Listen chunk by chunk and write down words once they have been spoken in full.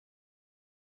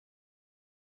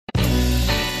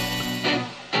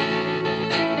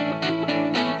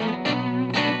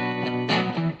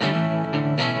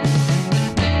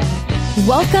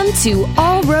Welcome to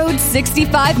All Roads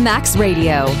 65 Max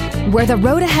Radio, where the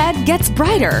road ahead gets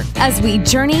brighter as we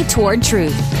journey toward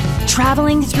truth,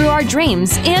 traveling through our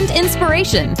dreams and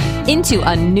inspiration into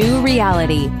a new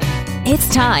reality. It's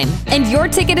time, and your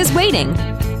ticket is waiting.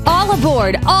 All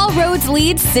aboard All Roads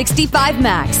Lead 65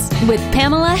 Max with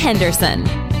Pamela Henderson.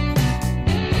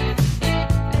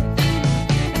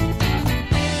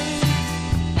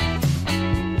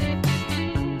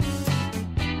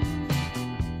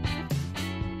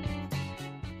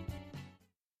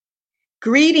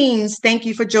 Greetings. Thank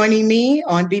you for joining me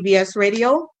on BBS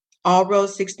Radio, All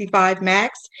Roads 65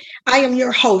 Max. I am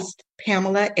your host,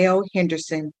 Pamela L.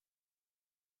 Henderson.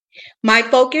 My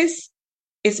focus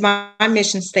is my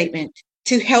mission statement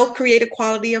to help create a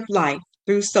quality of life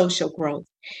through social growth,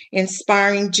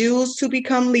 inspiring Jews to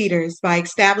become leaders by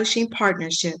establishing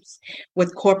partnerships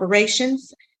with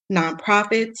corporations,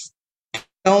 nonprofits,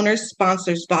 donors,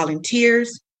 sponsors,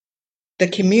 volunteers, the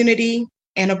community,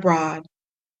 and abroad.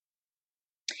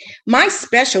 My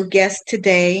special guest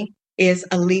today is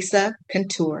Alyessa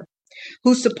Couture,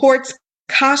 who supports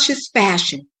cautious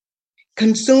fashion,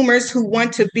 consumers who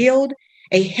want to build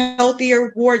a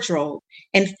healthier wardrobe,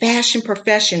 and fashion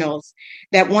professionals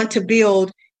that want to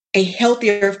build a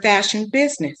healthier fashion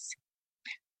business.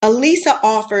 Alyessa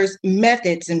offers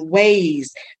methods and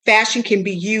ways fashion can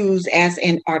be used as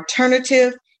an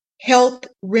alternative health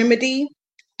remedy,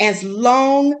 as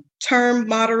long-term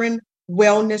modern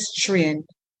wellness trend.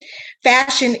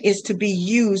 Fashion is to be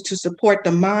used to support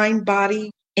the mind, body,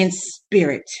 and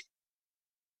spirit.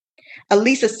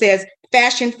 Alyessa says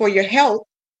fashion for your health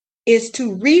is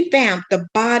to revamp the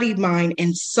body, mind,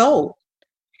 and soul.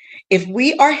 If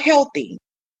we are healthy,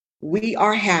 we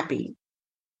are happy.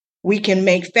 We can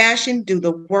make fashion do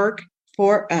the work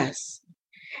for us.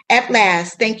 At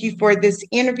last, thank you for this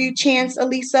interview chance,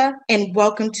 Alyessa, and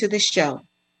welcome to the show.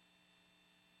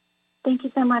 Thank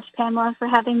you so much, Pamela, for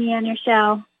having me on your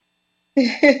show.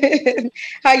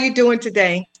 How you doing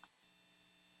today?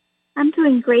 I'm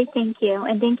doing great, thank you.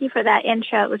 And thank you for that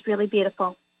intro. It was really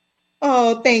beautiful.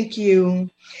 Oh, thank you.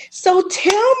 So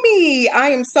tell me,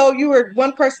 you were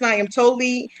one person I am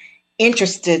totally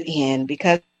interested in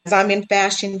because I'm in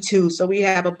fashion too. So we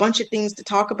have a bunch of things to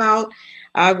talk about.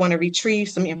 I want to retrieve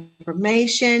some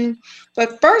information.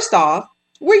 But first off,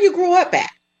 where you grew up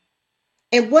at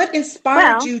and what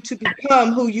inspired you to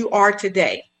become who you are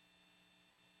today?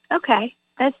 Okay,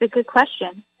 that's a good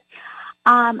question.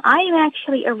 I am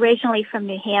actually originally from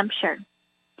New Hampshire,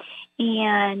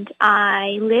 and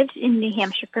I lived in New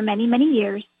Hampshire for many, many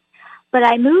years, but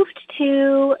I moved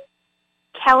to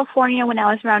California when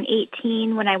I was around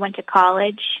 18 when I went to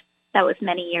college. That was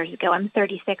many years ago. I'm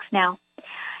 36 now.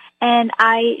 And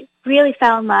I really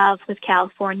fell in love with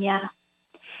California,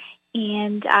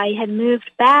 and I had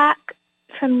moved back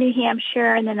from New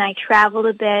Hampshire, and then I traveled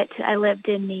a bit. I lived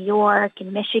in New York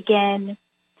and Michigan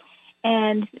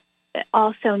and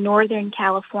also Northern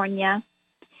California.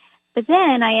 But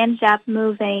then I ended up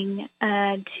moving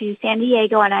to San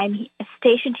Diego, and I'm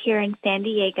stationed here in San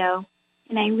Diego,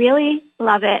 and I really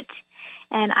love it.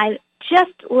 And I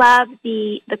just love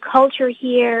the culture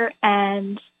here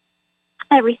and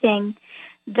everything,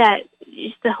 that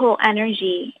just the whole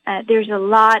energy. There's a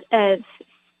lot of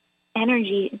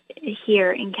energy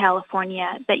here in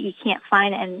California that you can't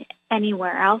find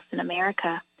anywhere else in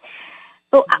America.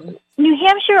 But New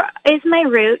Hampshire is my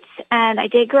roots, and I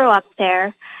did grow up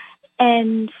there.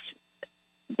 And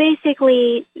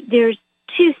basically, there's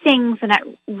two things that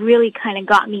really kind of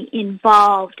got me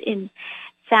involved in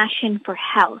fashion for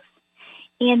health.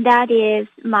 And that is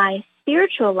my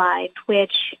spiritual life,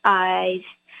 which I've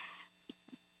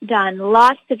done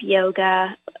lots of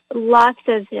yoga, lots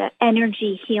of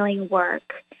energy healing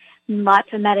work,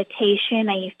 lots of meditation.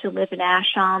 I used to live in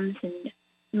ashrams and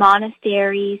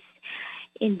monasteries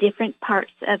in different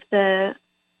parts of the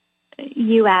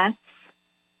U.S.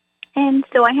 And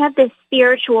so I have this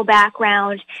spiritual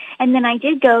background. And then I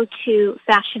did go to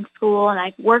fashion school, and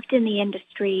I worked in the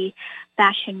industry,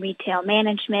 fashion retail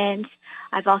management.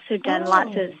 I've also done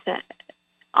lots of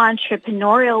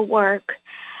entrepreneurial work,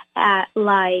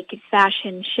 like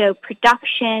fashion show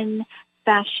production,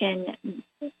 fashion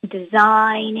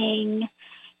designing,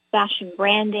 fashion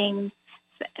branding,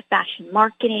 fashion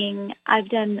marketing. I've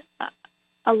done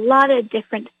a lot of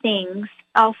different things,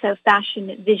 also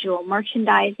fashion visual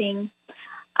merchandising.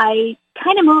 I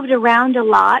kind of moved around a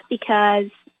lot because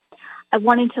I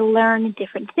wanted to learn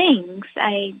different things.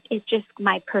 It's just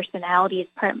my personality.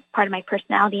 It's part of my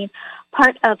personality. And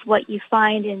part of what you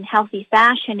find in healthy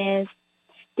fashion is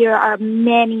there are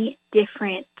many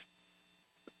different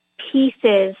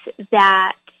pieces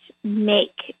that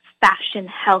make fashion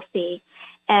healthy.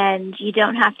 and you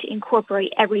don't have to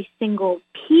incorporate every single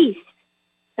piece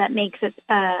that makes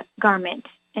a garment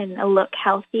and a look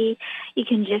healthy. You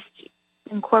can just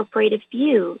incorporate a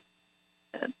few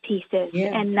pieces,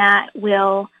 and that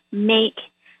will make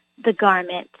the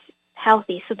garment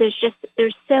healthy. So there's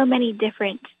so many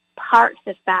different parts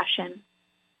of fashion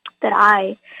that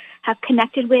I have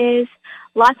connected with,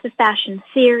 lots of fashion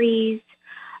theories,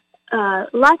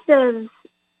 lots of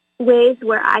ways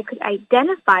where I could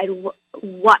identify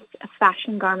what a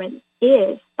fashion garment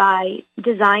is by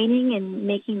designing and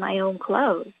making my own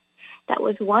clothes. That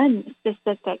was one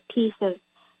specific piece of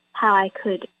how I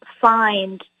could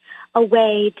find a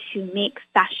way to make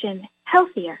fashion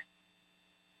healthier.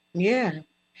 Yeah.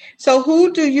 So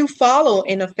who do you follow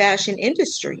in the fashion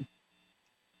industry?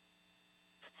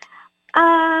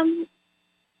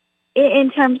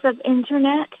 In terms of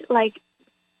internet, like,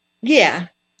 yeah,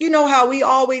 you know how we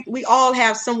all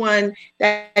have someone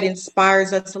that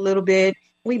inspires us a little bit.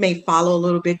 We may follow a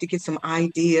little bit to get some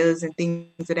ideas and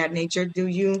things of that nature. Do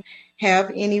you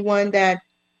have anyone that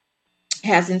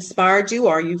has inspired you,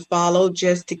 or you follow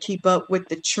just to keep up with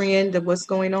the trend of what's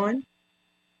going on?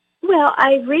 Well,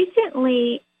 I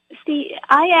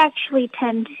actually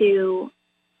tend to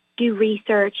do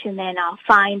research, and then I'll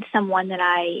find someone that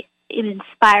I am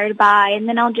inspired by, and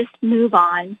then I'll just move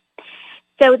on.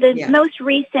 So the most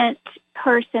recent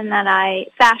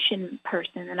fashion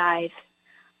person that I've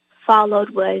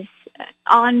followed was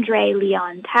Andre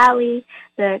Leon Talley,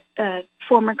 the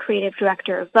former creative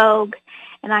director of Vogue,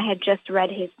 and I had just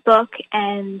read his book,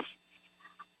 and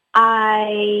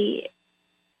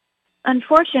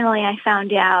unfortunately I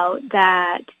found out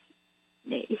that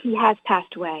he has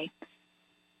passed away.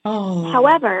 Oh.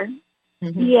 However,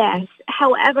 yes.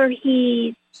 However,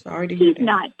 he's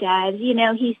not dead. You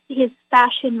know, his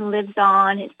fashion lives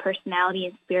on, his personality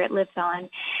and spirit lives on.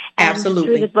 And absolutely.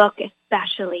 Through the book,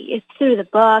 especially, it's through the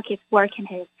book, his work,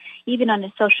 and even on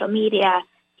his social media,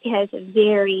 he has a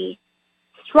very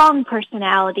strong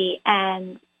personality,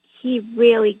 and he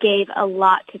really gave a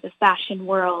lot to the fashion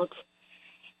world.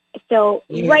 So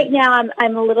right now,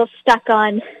 I'm a little stuck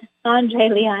on Andre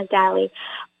Leon Talley.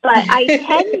 But I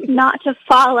tend not to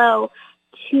follow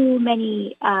too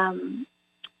many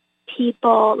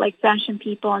people, like fashion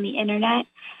people on the internet.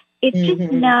 It's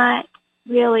just not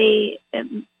really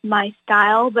my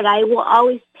style, but I will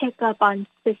always pick up on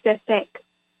specific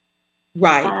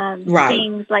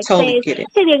things. Like say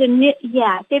there's a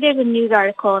news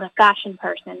article on a fashion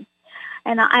person,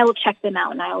 and I will check them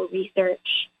out and I will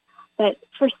research. But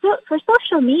for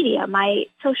social media, my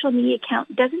social media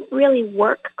account doesn't really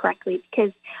work correctly,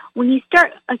 because when you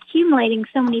start accumulating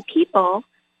so many people,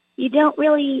 you can't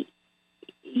really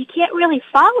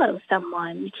follow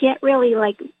someone. You can't really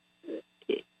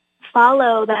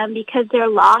follow them because they're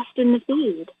lost in the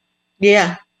feed.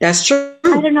 Yeah, that's true.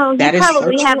 I don't know. You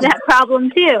probably have that problem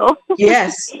too.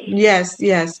 Yes.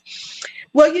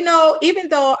 Well, you know, even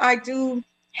though I do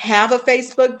have a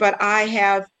Facebook, but I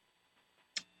have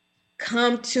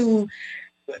come to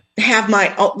have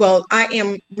my own, I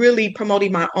am really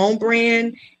promoting my own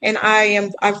brand, and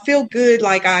I feel good,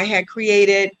 like I had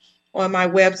created on my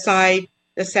website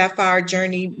the Sapphire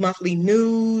Journey monthly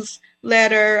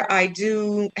newsletter. I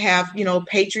do have,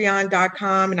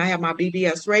 patreon.com, and I have my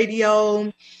BBS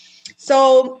radio.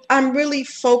 So I'm really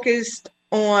focused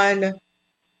on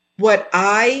what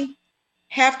I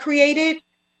have created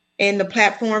and the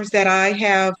platforms that I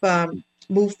have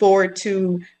moved forward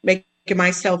to make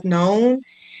myself known,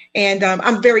 and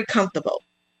I'm very comfortable.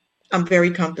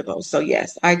 So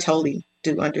yes, I totally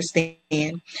do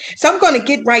understand. So I'm going to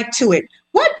get right to it.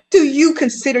 What do you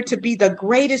consider to be the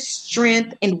greatest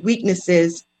strength and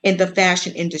weaknesses in the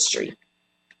fashion industry?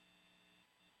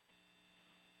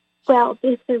 Well,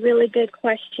 it's a really good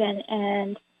question,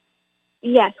 and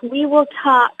yes, we will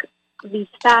talk these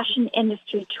fashion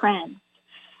industry trends.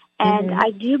 And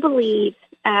I do believe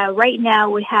right now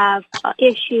we have an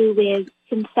issue with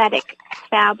synthetic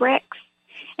fabrics,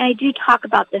 and I do talk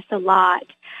about this a lot.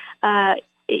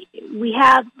 We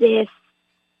have this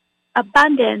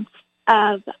abundance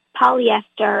of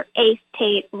polyester,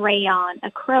 acetate, rayon,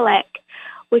 acrylic,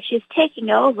 which is taking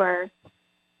over,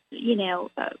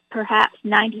 perhaps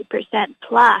 90%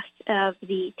 plus of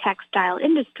the textile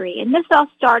industry. And this all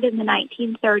started in the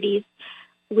 1930s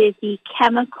with the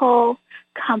chemical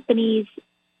companies,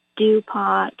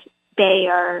 DuPont,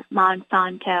 Bayer,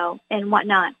 Monsanto, and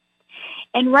whatnot.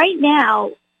 And right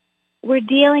now, we're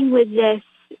dealing with this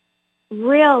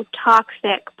real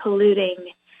toxic,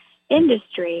 polluting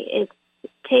industry. It's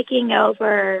taking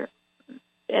over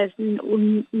as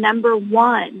number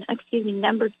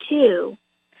two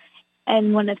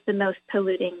and one of the most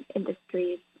polluting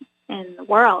industries in the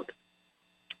world.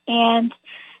 And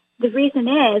the reason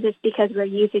is because we're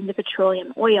using the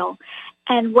petroleum oil.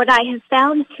 And what I have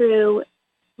found through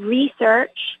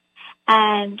research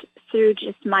and through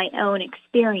just my own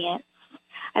experience,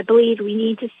 I believe we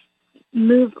need to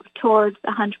move towards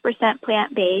 100%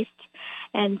 plant-based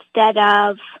instead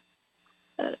of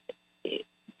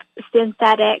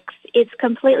synthetics. It's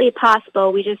completely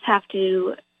possible. We just have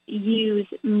to use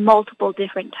multiple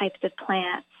different types of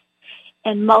plants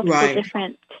and multiple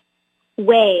different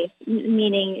ways,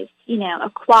 meaning,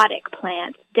 aquatic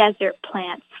plants, desert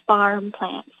plants, farm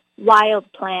plants,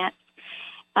 wild plants,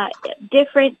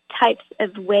 different types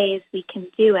of ways we can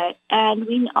do it. And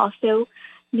we also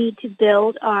need to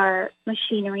build our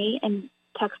machinery and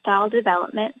textile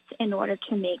developments in order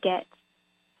to make it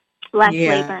less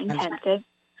labor intensive.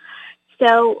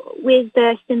 So with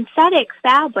the synthetic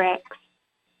fabrics,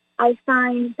 I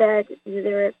find that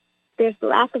there's a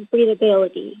lack of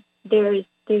breathability. There's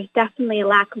definitely a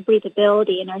lack of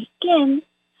breathability in our skin.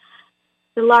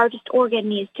 The largest organ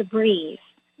needs to breathe.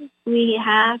 We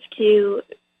have to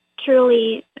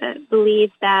truly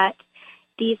believe that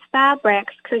these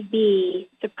fabrics could be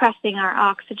suppressing our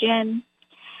oxygen,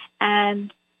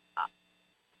 and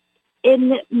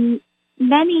in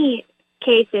many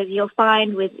cases you'll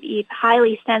find with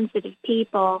highly sensitive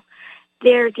people,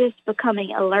 they're just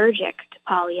becoming allergic to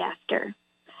polyester.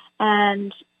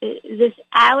 And this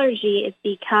allergy is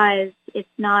because it's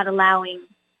not allowing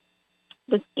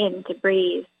the skin to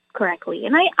breathe correctly.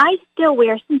 And I still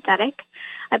wear synthetic,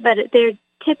 but they're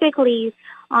typically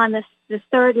on the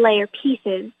third layer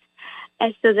pieces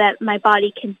so that my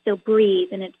body can still breathe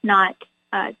and it's not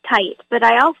tight. But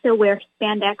I also wear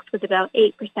spandex with about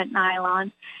 8%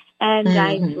 nylon, and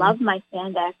I love my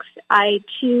spandex. I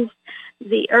choose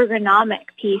the ergonomic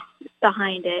piece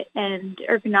behind it, and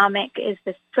ergonomic is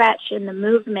the stretch and the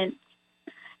movement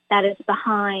that is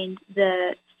behind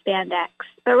the spandex.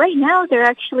 But right now they're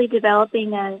actually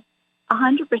developing a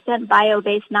 100%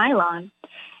 bio-based nylon.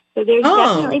 So there's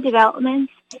definitely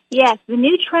developments. Yes, the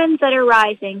new trends that are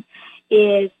rising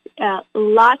is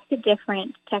lots of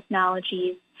different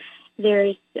technologies.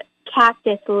 There's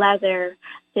cactus leather.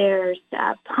 There's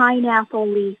pineapple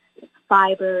leaf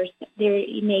fibers. They're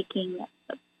making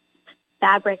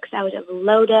fabrics out of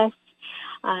lotus,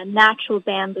 natural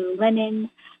bamboo linen,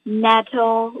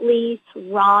 nettle leaf,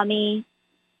 rami,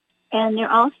 and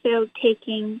they're also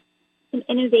taking some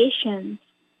innovations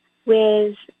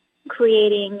with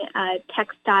creating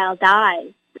textile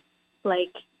dyes,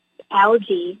 like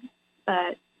algae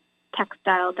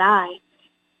textile dye.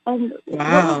 And what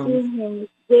we're doing here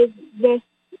with this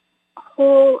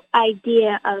whole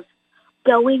idea of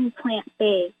going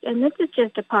plant-based, and this is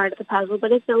just a part of the puzzle,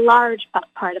 but it's a large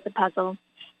part of the puzzle,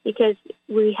 because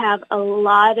we have a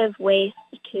lot of waste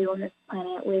too on this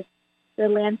planet. With the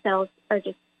landfills are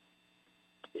just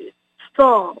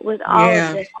full with all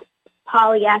of this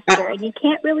polyester, and you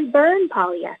can't really burn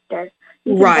polyester.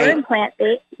 You can burn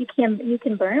plant-based. You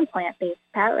can burn plant-based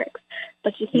fabrics,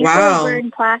 but you can't really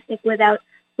burn plastic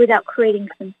without creating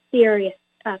some serious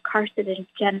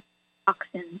carcinogenic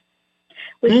toxins,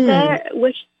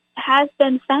 which has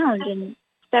been found in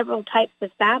several types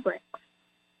of fabrics.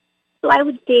 So I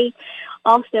would say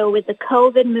also with the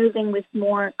COVID moving with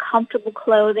more comfortable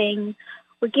clothing,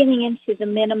 we're getting into the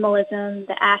minimalism,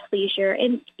 the athleisure,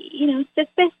 and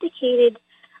sophisticated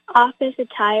office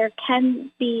attire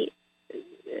can be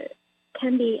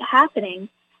happening.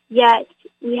 Yet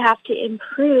we have to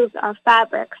improve our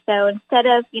fabric. So instead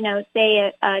of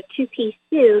say a two-piece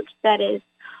suit that is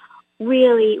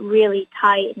really, really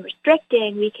tight and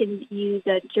restricting, we can use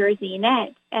a jersey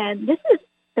knit. And this has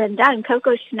been done.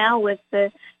 Coco Chanel was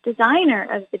the designer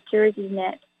of the jersey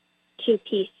knit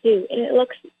two-piece suit. And it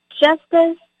looks just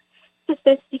as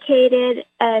sophisticated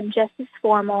and just as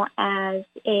formal as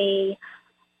a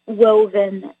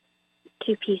woven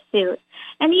two-piece suit.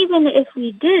 And even if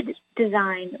we did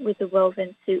design with a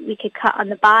woven suit, we could cut on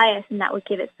the bias and that would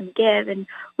give it some give. And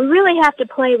we really have to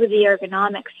play with the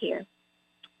ergonomics here.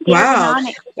 The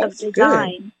ergonomics of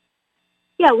design. Good.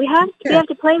 Yeah, we have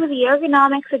to play with the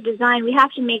ergonomics of design. We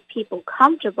have to make people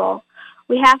comfortable.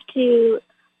 We have to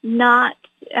not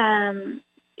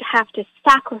have to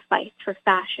sacrifice for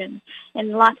fashion. And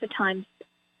lots of times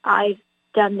I've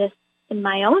done this in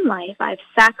my own life. I've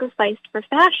sacrificed for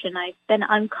fashion. I've been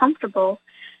uncomfortable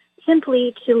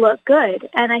simply to look good.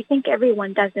 And I think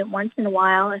everyone does it once in a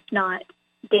while, if not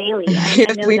daily.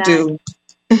 Yes, we do.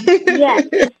 Yes,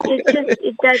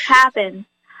 it does happen.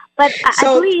 But I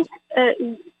believe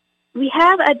we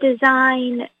have a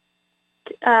design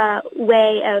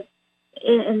way of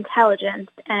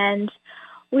intelligence, and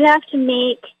We have to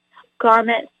make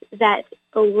garments that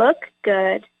look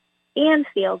good and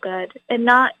feel good, and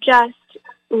not just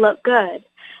look good.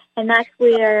 And that's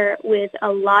where, with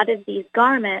a lot of these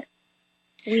garments,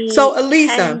 we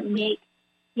Alyessa, can make,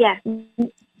 yes.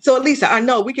 So, Alyessa, I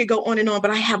know we could go on and on,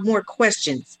 but I have more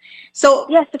questions. So,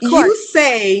 Yes, of course. you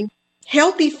say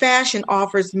healthy fashion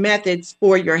offers methods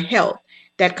for your health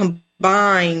that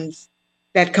combines.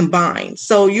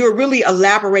 So, you're really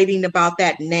elaborating about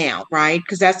that now, right?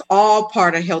 Because that's all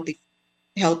part of healthiness,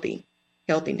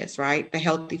 right? The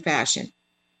healthy fashion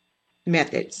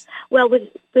methods. Well, with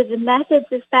the methods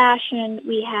of fashion,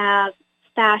 we have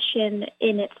fashion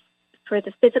in its for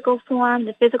the physical form,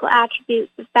 the physical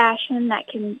attributes of fashion that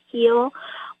can heal.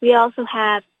 We also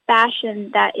have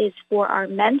fashion that is for our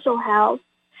mental health.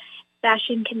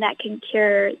 Fashion that can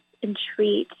cure and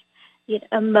treat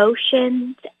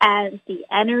emotions and the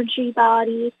energy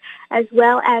body, as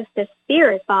well as the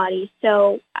spirit body.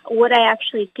 So what I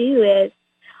actually do is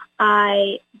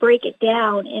I break it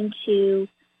down into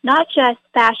not just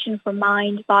fashion for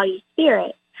mind, body,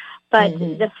 spirit, but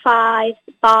the 5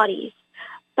 bodies.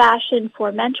 Fashion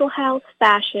for mental health,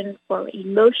 fashion for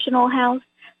emotional health,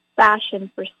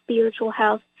 fashion for spiritual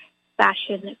health,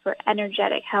 fashion for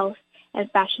energetic health,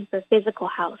 and fashion for physical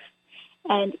health.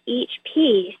 And each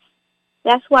piece,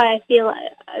 that's why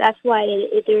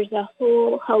there's a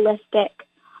whole holistic,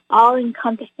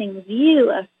 all-encompassing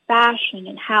view of fashion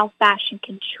and how fashion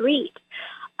can treat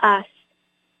us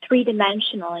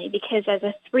three-dimensionally, because as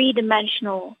a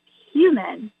three-dimensional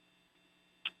human,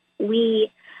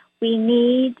 we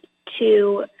need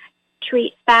to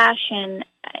treat fashion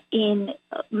in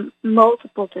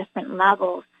multiple different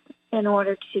levels in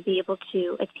order to be able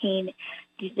to attain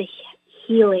the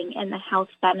healing and the health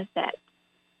benefits.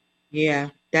 Yeah,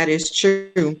 that is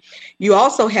true. You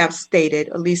also have stated,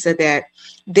 Alyessa, that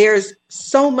there's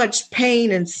so much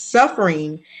pain and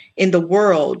suffering in the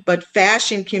world, but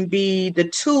fashion can be the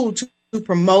tool to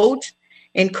promote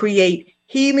and create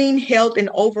healing, health,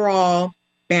 and overall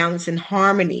balance and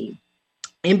harmony.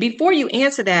 And before you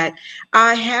answer that,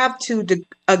 I have to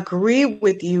agree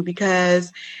with you,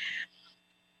 because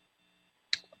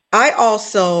I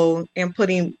also am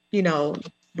putting,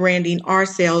 branding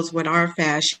ourselves with our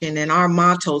fashion, and our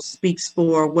motto speaks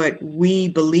for what we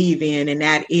believe in, and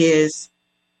that is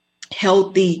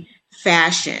healthy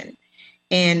fashion.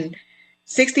 And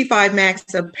 65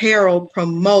 Max Apparel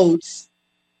promotes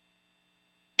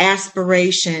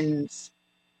aspirations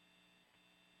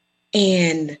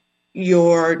and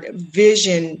your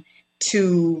vision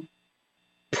to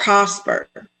prosper.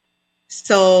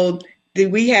 So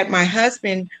we had my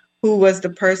husband, who was the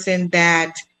person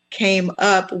that came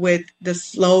up with the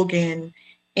slogan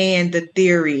and the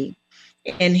theory.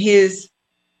 And it's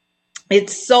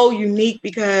so unique,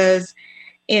 because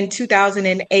in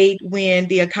 2008, when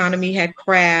the economy had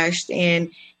crashed, and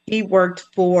he worked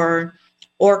for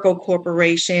Oracle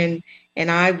Corporation, and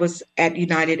I was at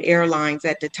United Airlines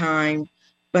at the time.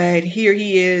 But here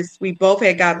he is. We both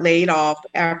had got laid off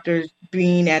after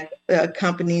being at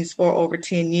companies for over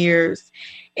 10 years.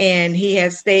 And he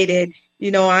has stated,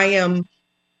 I am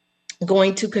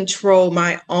going to control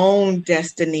my own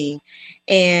destiny.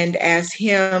 And as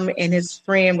him and his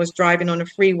friend was driving on the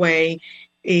freeway,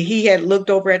 he had looked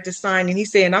over at the sign, and he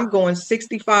said, I'm going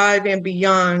 65 and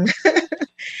beyond.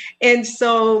 And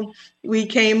so he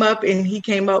came up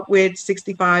with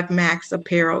 65 Max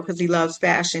Apparel, because he loves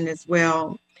fashion as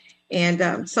well.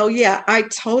 And so, yeah, I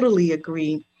totally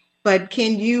agree. But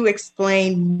can you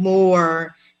explain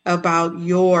more about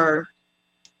your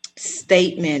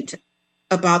statement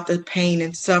about the pain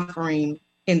and suffering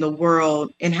in the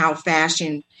world, and how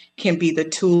fashion can be the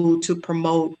tool to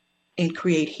promote and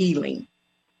create healing?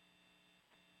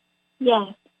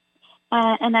 Yes.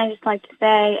 And I just like to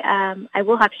say, I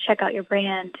will have to check out your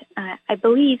brand. I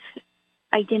believe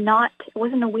I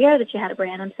wasn't aware that you had a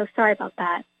brand. I'm so sorry about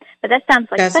that. But that sounds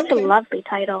like such a lovely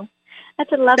title.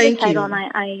 That's a lovely title,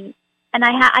 and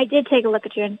I did take a look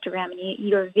at your Instagram, and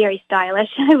you're very stylish.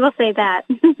 I will say that.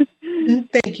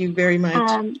 Thank you very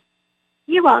much.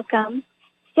 You're welcome.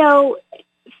 So,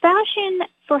 fashion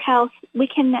for health, we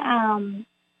can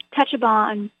touch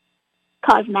upon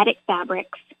cosmetic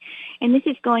fabrics. And this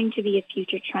is going to be a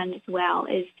future trend as well,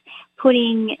 is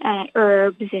putting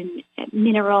herbs and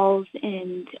minerals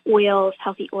and oils,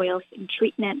 healthy oils and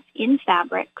treatments in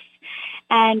fabrics.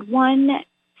 And one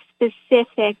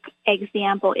specific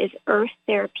example is Earth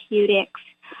Therapeutics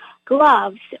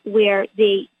gloves, where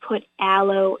they put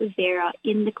aloe vera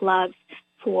in the gloves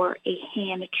for a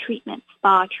hand treatment,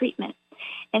 spa treatment.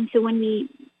 And so when we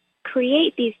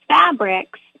create these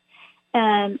fabrics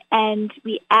and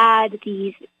we add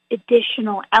these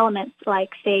additional elements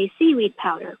like, say, seaweed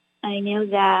powder. I know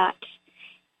that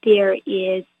there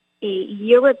is a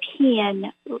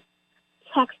European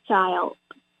textile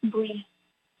brand,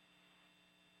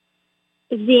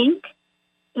 zinc,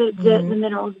 the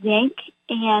mineral zinc,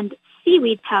 and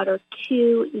seaweed powder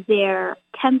to their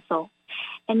tencel.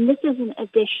 And this is an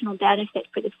additional benefit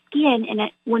for the skin.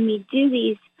 And when we do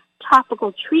these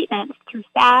topical treatments through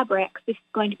fabrics, this is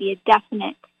going to be a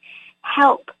definite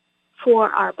help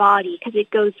for our body because it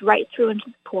goes right through into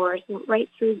the pores, right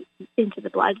through into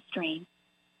the bloodstream.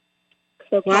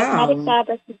 So cosmetic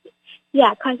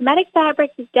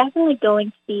fabrics is definitely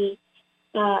going to be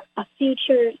a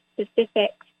future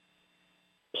specific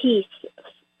piece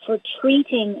for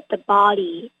treating the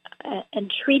body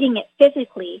and treating it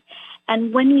physically.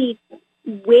 And when we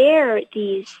wear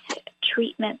these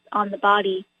treatments on the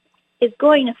body, it's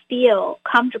going to feel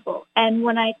comfortable. And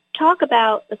when I talk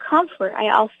about the comfort, I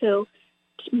also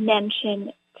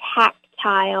mention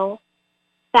tactile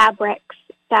fabrics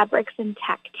and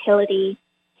tactility.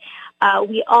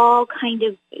 We all kind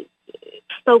of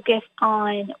focus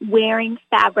on wearing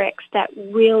fabrics that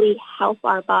really help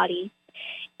our body.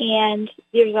 And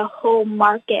there's a whole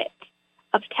market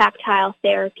of tactile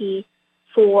therapy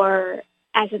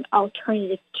as an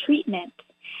alternative treatment.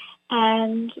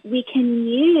 And we can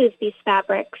use these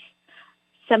fabrics,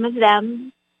 some of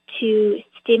them to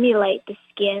stimulate the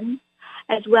skin,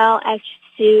 as well as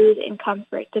soothe and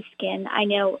comfort the skin. I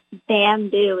know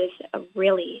bamboo is a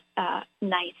really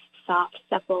nice, soft,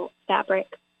 supple fabric.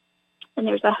 And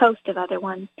there's a host of other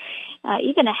ones.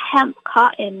 Even a hemp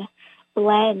cotton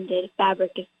blended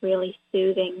fabric is really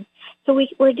soothing. So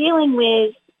we're dealing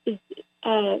with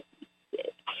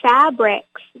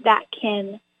fabrics that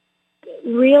can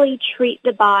really treat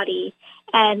the body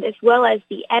and as well as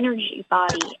the energy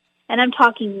body. And I'm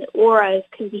talking the auras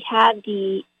because we have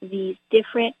these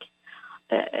different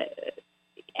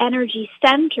energy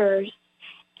centers,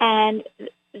 and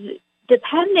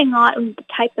depending on the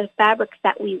type of fabrics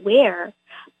that we wear,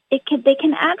 they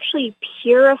can actually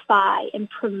purify and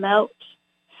promote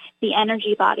the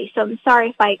energy body. So I'm sorry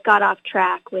if I got off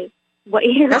track with what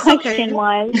your question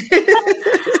was.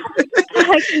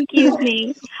 Excuse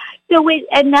me. So with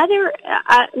another,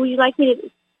 would you like me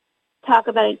to talk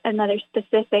about another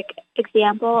specific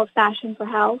example of fashion for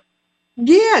health?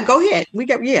 Yeah, go ahead.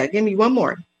 Give me one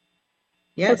more.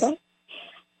 Yes. Okay.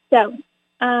 So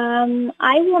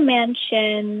I will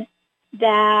mention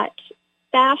that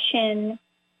fashion,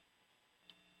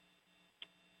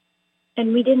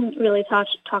 and we didn't really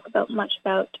talk about much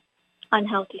about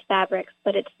unhealthy fabrics,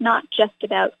 but it's not just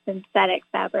about synthetic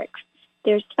fabrics.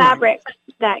 There's fabrics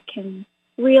that can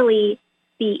really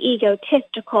be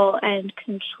egotistical and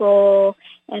control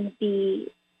and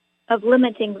be of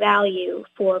limiting value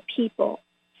for people.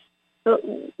 But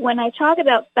when I talk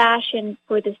about fashion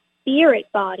for the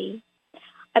spirit body,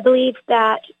 I believe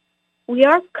that we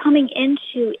are coming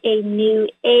into a new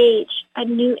age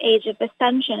of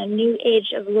ascension, a new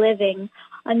age of living,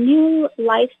 a new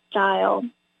lifestyle.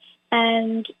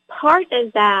 And part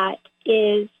of that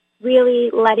is really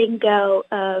letting go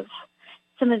of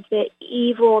some of the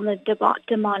evil and the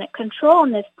demonic control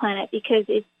on this planet, because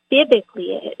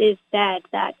biblically it is said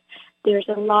that there's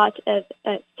a lot of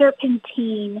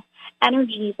serpentine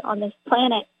energies on this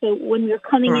planet. So when we're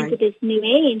coming into this new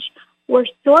age, we're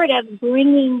sort of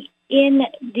bringing in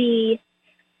the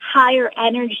higher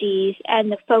energies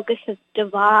and the focus of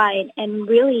divine and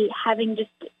really having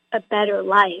just a better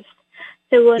life.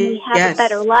 So when we have a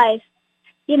better life,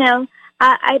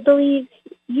 I believe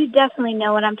you definitely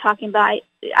know what I'm talking about.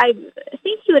 I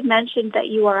think you had mentioned that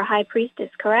you are a high priestess,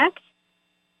 correct?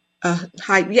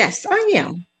 Yes, I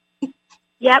am.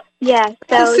 Yep, yes.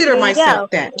 So consider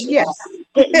myself that, yes.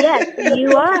 Yes,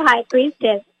 you are a high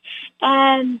priestess.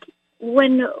 And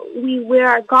when we wear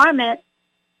our garments,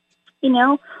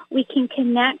 we can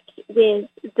connect with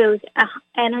those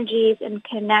energies and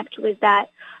connect with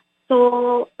that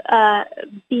soul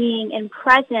being and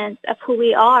presence of who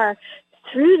we are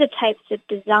through the types of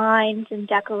designs and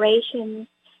decorations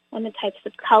and the types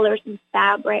of colors and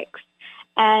fabrics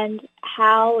and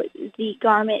how the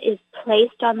garment is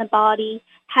placed on the body,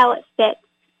 how it fits,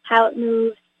 how it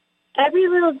moves. Every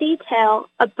little detail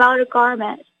about a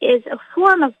garment is a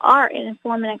form of art and a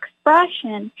form of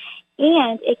expression,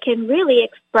 and it can really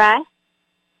express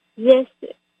this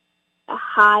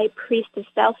high priestess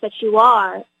self that you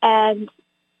are. And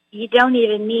you don't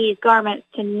even need garments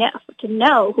to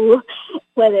know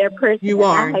whether a person is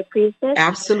a high priestess.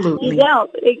 Absolutely. You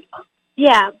don't.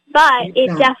 But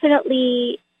it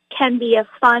definitely can be a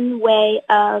fun way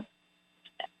of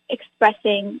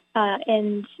expressing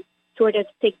and sort of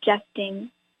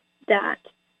suggesting that.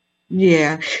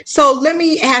 Yeah. So let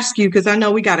me ask you, because I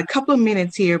know we got a couple of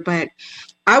minutes here, but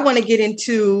I want to get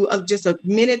into just a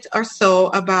minute or so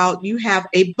about you have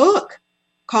a book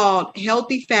called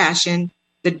Healthy Fashion,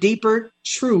 The Deeper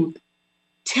Truth.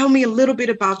 Tell me a little bit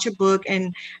about your book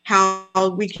and how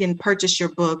we can purchase your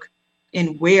book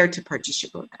and where to purchase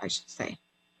your book, I should say.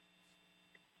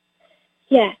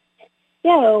 Yes.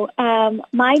 So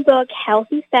my book,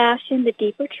 Healthy Fashion, The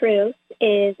Deeper Truth,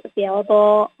 is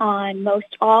available on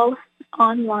most all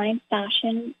online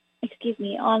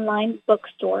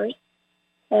bookstores,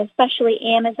 especially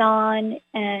Amazon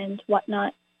and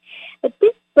whatnot. But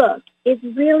this book is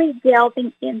really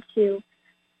delving into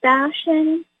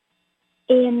fashion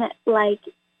in like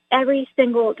every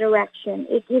single direction.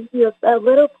 It gives you a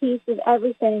little piece of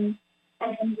everything,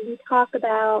 and we talk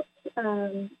about,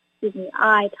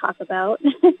 I talk about,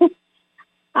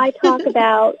 I talk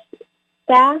about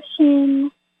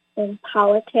fashion in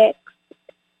politics,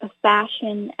 a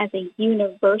fashion as a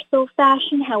universal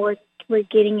fashion, how we're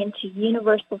getting into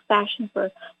universal fashion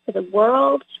for the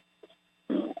world.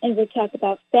 And we talk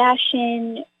about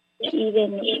fashion,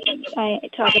 I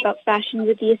talk about fashion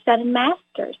with the Ascended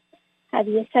Masters, how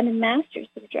the Ascended Masters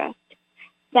have dressed.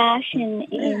 Fashion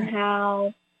in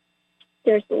how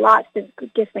there's lots of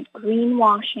different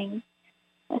greenwashing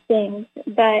things,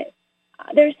 but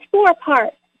there's 4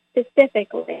 parts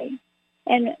specifically.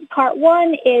 And part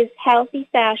 1 is healthy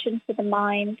fashion for the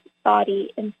mind,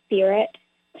 body, and spirit.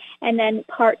 And then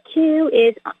part 2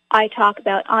 is I talk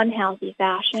about unhealthy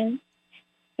fashion.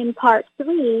 In part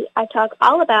 3, I talk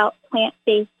all about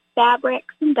plant-based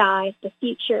fabrics and dyes, the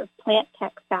future of plant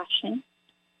tech fashion.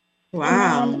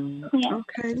 Wow.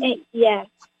 Okay. Yes.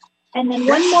 And then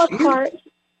one more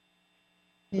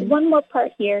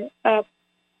part here.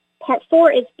 Part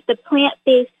 4 is the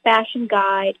plant-based fashion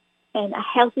guide and a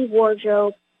healthy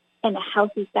wardrobe and a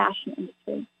healthy fashion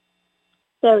industry.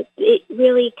 So it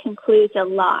really concludes a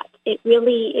lot. It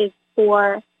really is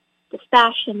for the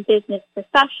fashion business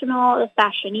professional, the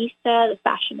fashionista, the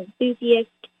fashion enthusiast.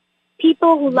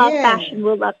 People who love fashion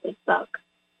will love this book.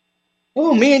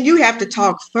 Oh, man, you have to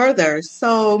talk further.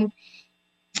 So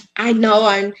I know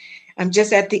I'm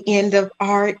just at the end of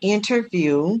our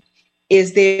interview.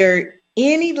 Is there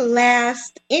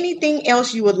anything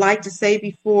else you would like to say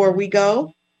before we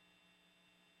go?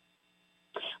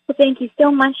 Well, thank you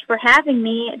so much for having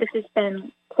me. This has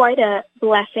been quite a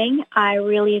blessing. I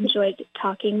really enjoyed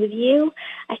talking with you.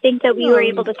 I think that we were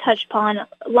able to touch upon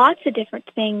lots of different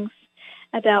things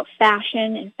about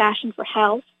fashion and fashion for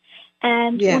health.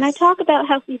 And when I talk about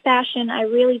healthy fashion, I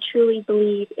really truly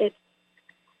believe it's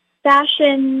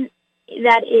fashion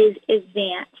that is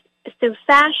advanced. So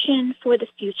fashion for the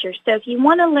future. So if you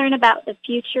want to learn about the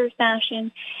future of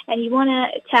fashion and you want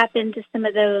to tap into some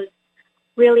of those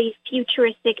really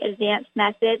futuristic advanced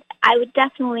methods, I would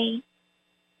definitely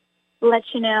let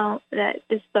you know that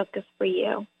this book is for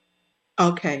you.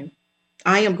 Okay.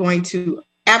 I am going to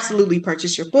absolutely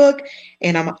purchase your book,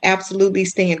 and I'm absolutely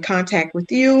stay in contact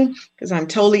with you because I'm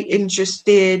totally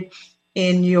interested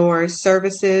in your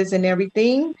services and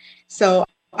everything. So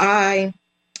I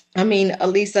mean,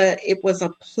 Alyessa, it was a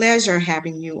pleasure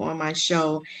having you on my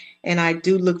show, and I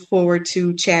do look forward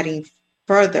to chatting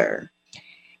further.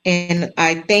 And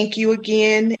I thank you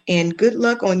again, and good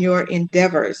luck on your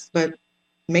endeavors. But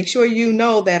make sure you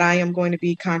know that I am going to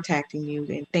be contacting you,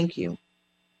 and thank you.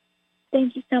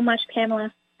 Thank you so much,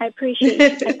 Pamela. I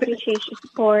appreciate your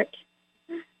support.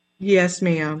 Yes,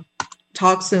 ma'am.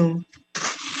 Talk soon.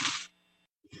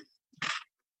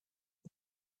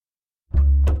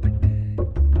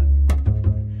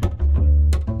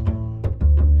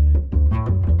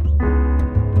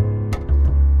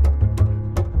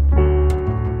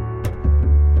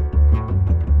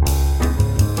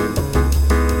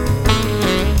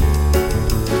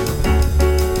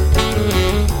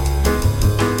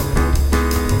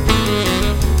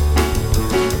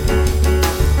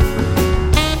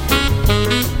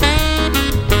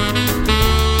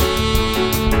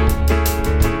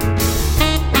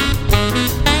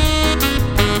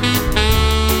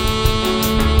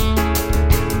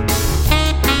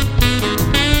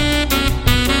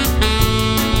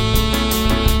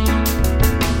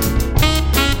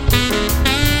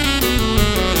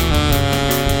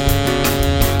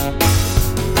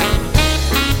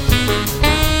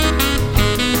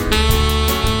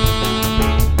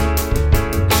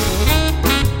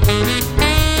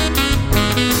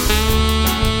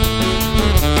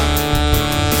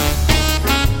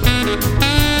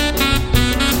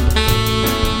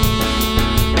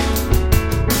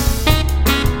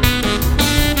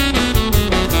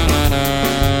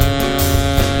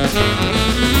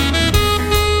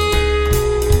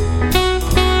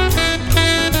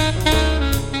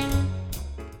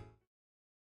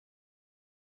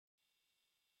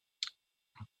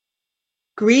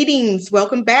 Greetings.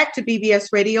 Welcome back to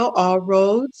BBS Radio, All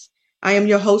Roads. I am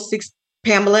your host,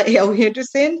 Pamela L.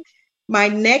 Henderson. My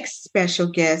next special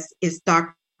guest is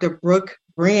Dr. Brooke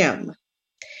Brim.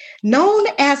 Known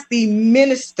as the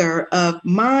Minister of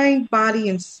Mind, Body,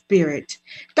 and Spirit,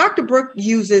 Dr. Brooke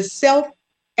uses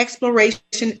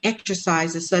self-exploration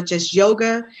exercises such as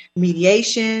yoga,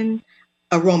 mediation,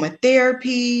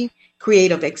 aromatherapy,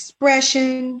 creative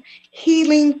expression,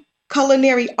 healing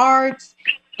culinary arts,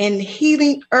 and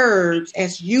healing herbs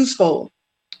as useful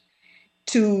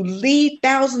to lead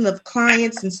thousands of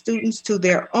clients and students to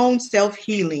their own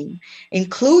self-healing,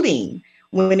 including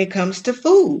when it comes to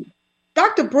food.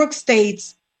 Dr. Brooks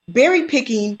states berry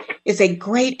picking is a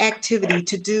great activity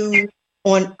to do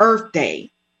on Earth Day.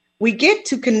 We get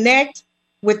to connect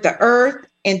with the earth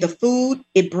and the food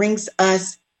it brings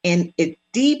us, and it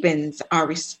deepens our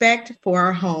respect for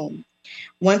our home.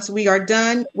 Once we are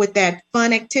done with that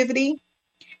fun activity,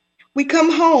 we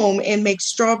come home and make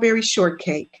strawberry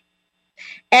shortcake.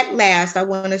 At last, I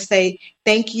want to say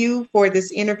thank you for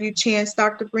this interview chance,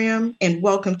 Dr. Brim, and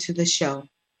welcome to the show.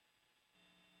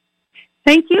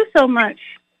 Thank you so much.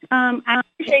 I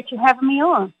appreciate you having me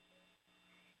on.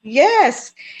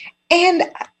 Yes. And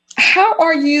how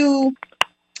are you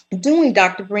doing,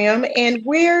 Dr. Brim, and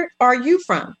where are you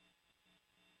from?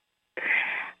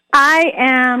 I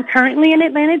am currently in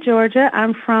Atlanta, Georgia.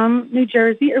 I'm from New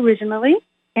Jersey originally,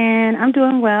 and I'm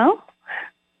doing well.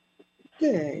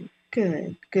 Good.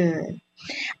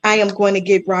 I am going to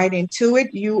get right into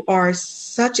it. You are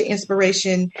such an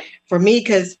inspiration for me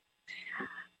because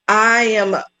I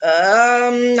am,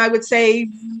 I would say,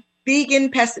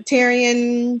 vegan,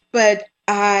 pescatarian, but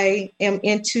I am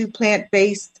into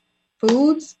plant-based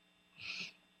foods.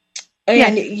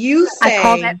 And yes, you say... I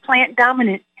call that plant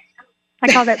dominant.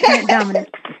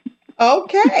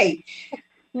 Okay.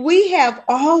 We have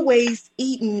always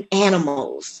eaten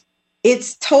animals.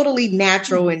 It's totally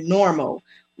natural and normal.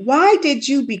 Why did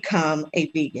you become a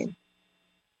vegan?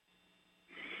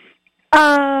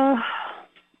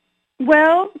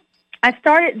 Well, I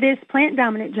started this plant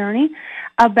dominant journey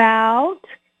about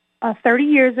 30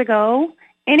 years ago,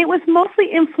 and it was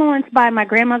mostly influenced by my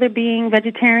grandmother being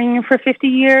vegetarian for 50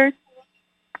 years.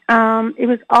 It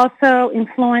was also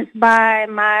influenced by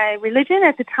my religion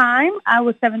at the time. I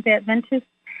was Seventh-day Adventist.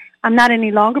 I'm not any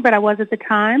longer, but I was at the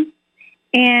time.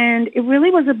 And it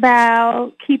really was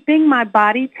about keeping my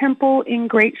body temple in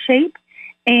great shape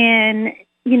and,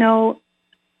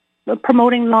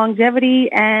 promoting longevity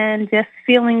and just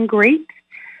feeling great.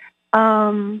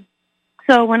 So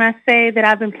when I say that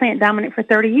I've been plant dominant for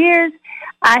 30 years,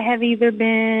 I have either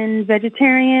been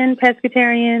vegetarian,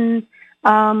 pescatarian,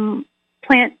 100%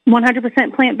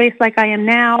 plant-based like I am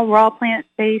now, raw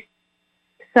plant-based.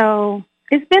 So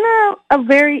it's been a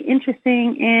very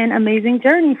interesting and amazing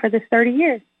journey for this 30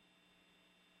 years.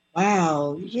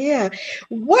 Wow. Yeah.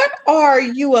 What are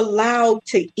you allowed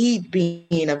to eat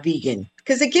being a vegan?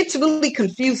 Because it gets really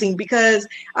confusing because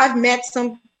I've met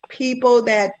some people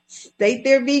that state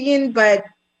they're vegan, but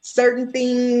certain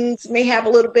things may have a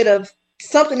little bit of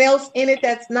something else in it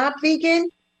that's not vegan.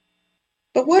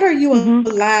 But what are you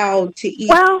allowed to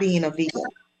eat being a vegan?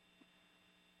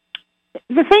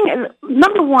 The thing is,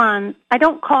 number one, I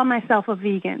don't call myself a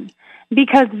vegan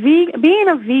because being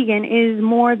a vegan is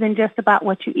more than just about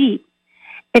what you eat.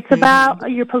 It's about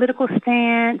your political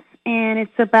stance, and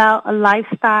it's about a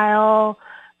lifestyle.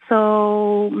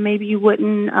 So maybe you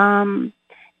wouldn't.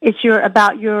 It's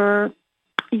about your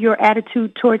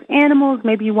attitude towards animals.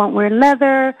 Maybe you won't wear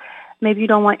leather. Maybe you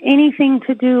don't want anything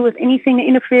to do with anything that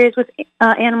interferes with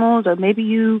animals, or maybe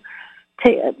you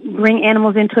bring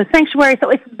animals into a sanctuary. So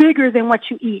it's bigger than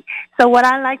what you eat. So what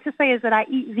I like to say is that I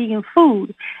eat vegan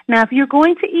food. Now, if you're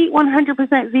going to eat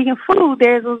 100% vegan food,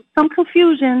 there's some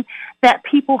confusion that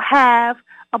people have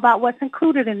about what's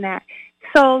included in that.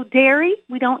 So dairy,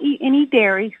 we don't eat any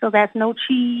dairy. So that's no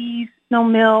cheese, no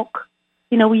milk.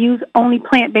 We use only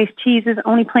plant-based cheeses,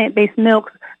 only plant-based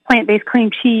milk, plant-based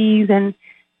cream cheese, and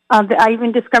I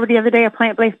even discovered the other day a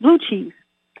plant-based blue cheese.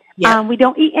 Yeah. We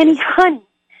don't eat any honey.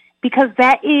 Because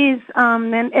that is,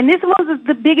 and this was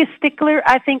the biggest stickler,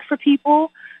 I think, for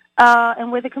people,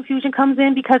 and where the confusion comes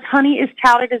in, because honey is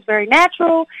touted as very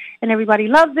natural, and everybody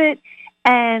loves it.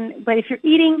 But if you're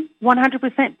eating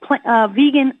 100%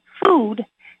 vegan food,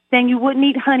 then you wouldn't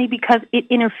eat honey because it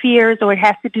interferes or it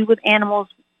has to do with animals,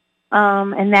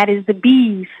 and that is the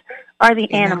bees are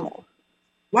the animals.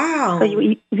 Wow. So you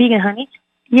eat vegan honey.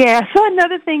 Yeah. So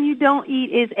another thing you don't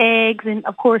eat is eggs and,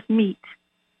 of course, meat.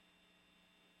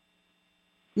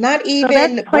 Not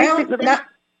even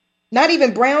not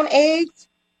even brown eggs?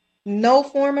 No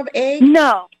form of egg?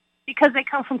 No, because they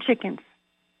come from chickens.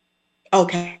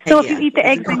 Okay. So if you eat the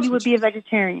eggs, then you would be a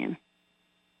vegetarian.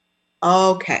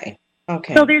 Okay.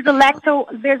 So there's a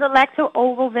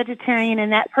lacto-ovo vegetarian,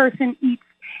 and that person eats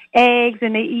eggs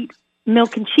and they eat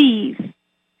milk and cheese.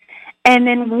 And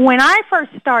then when I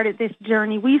first started this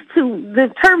journey,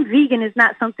 the term vegan is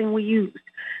not something we used.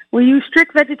 We use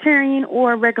strict vegetarian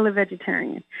or regular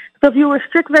vegetarian. So if you were a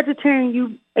strict vegetarian,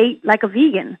 you ate like a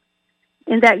vegan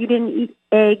in that you didn't eat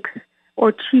eggs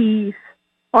or cheese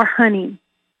or honey.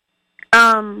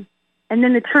 And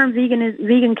then the term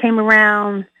vegan came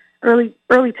around early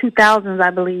 2000s,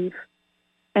 I believe.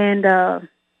 And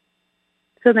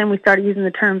so then we started using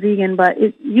the term vegan, but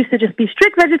it used to just be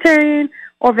strict vegetarian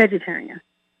or vegetarian.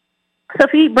 So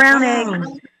if you eat brown eggs,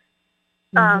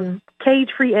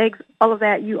 cage-free eggs, all of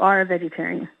that, you are a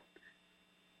vegetarian.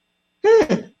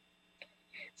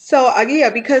 So,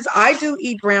 because I do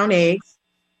eat brown eggs,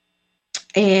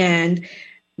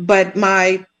 but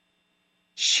my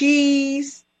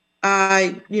cheese,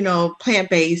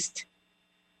 plant-based.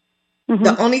 Mm-hmm.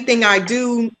 The only thing I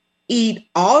do eat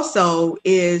also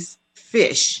is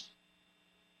fish.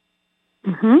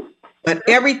 Mm-hmm. But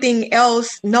everything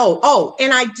else, no. Oh,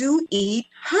 and I do eat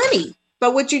honey.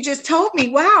 But what you just told me,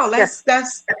 wow,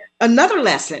 that's another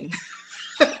lesson.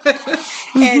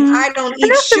 And I don't eat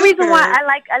and that's sugar. The reason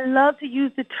why I love to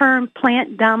use the term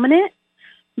plant dominant,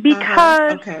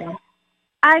 because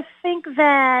I think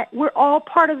that we're all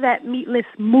part of that meatless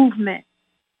movement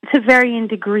to varying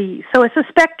degrees. So it's a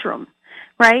spectrum,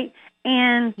 right?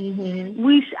 And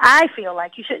I feel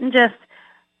like you shouldn't just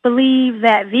believe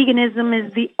that veganism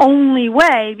is the only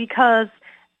way, because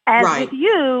as with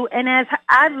you and as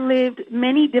I've lived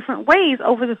many different ways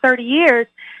over the 30 years,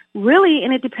 really,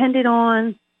 and it depended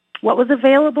on what was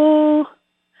available,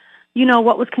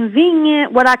 what was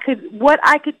convenient, what I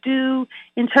could do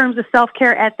in terms of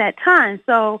self-care at that time.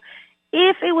 So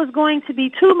if it was going to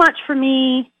be too much for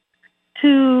me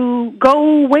to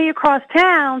go way across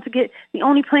town to get the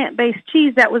only plant-based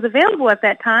cheese that was available at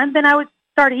that time, then I would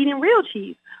start eating real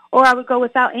cheese, or I would go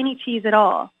without any cheese at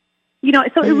all.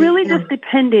 So it really just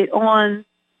depended on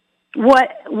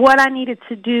what I needed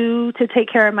to do to take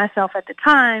care of myself at the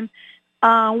time,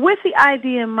 with the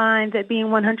idea in mind that being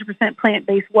 100%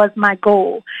 plant-based was my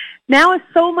goal. Now it's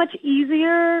so much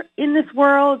easier in this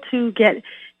world to get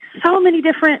so many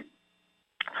different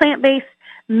plant-based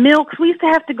milks. We used to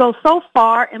have to go so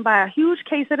far and buy a huge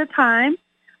case at a time.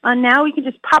 Now we can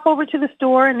just pop over to the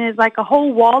store, and there's like a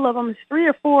whole wall of them. There's 3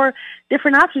 or 4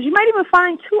 different options. You might even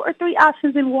find 2 or 3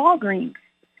 options in Walgreens,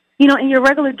 in your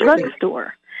regular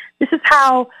drugstore. This is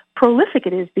how prolific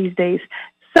it is these days.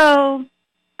 So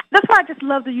that's why I just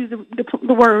love to use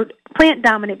the word plant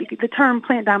dominant, the term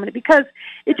plant dominant, because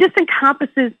it just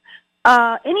encompasses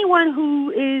anyone who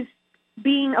is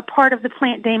being a part of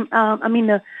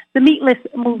the the meatless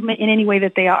movement in any way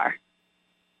that they are.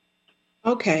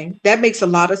 Okay, that makes a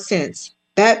lot of sense.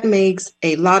 And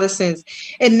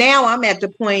now I'm at the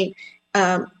point,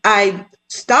 I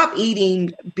stopped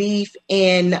eating beef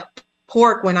and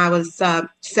pork when I was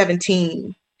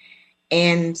 17.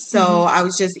 And so I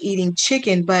was just eating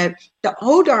chicken. But the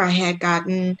older I had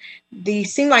gotten,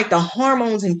 seemed like the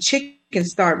hormones in chicken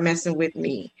start messing with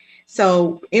me.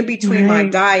 So in between my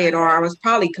diet, or I was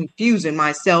probably confusing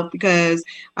myself, because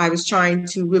I was trying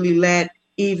to really let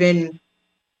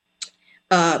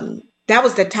that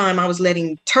was the time I was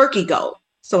letting turkey go.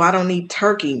 So I don't eat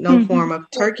turkey, no form of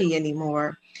turkey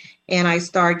anymore. And I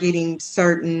started getting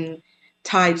certain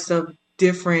types of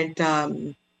different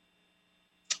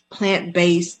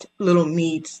plant-based little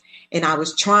meats, and I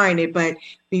was trying it. But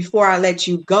before I let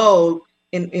you go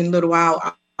in a little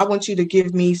while, I want you to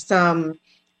give me some,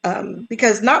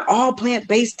 because not all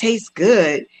plant-based tastes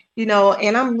good,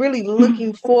 and I'm really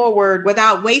looking forward,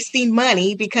 without wasting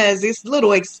money, because it's a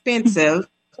little expensive.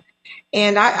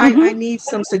 And I need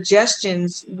some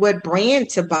suggestions what brand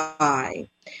to buy.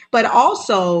 But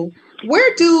also,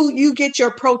 where do you get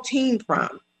your protein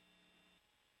from?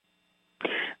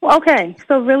 Well, okay,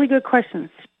 so really good questions.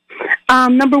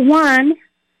 Number one,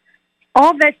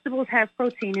 all vegetables have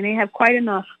protein, and they have quite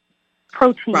enough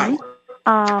protein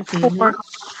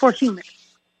for humans.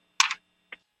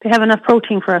 They have enough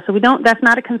protein for us, so that's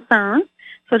not a concern.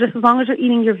 So just as long as you're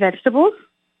eating your vegetables,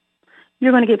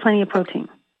 you're going to get plenty of protein.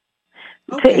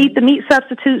 Okay. To eat the meat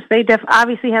substitutes, they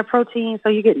obviously have protein, so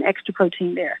you're getting extra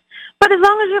protein there. But as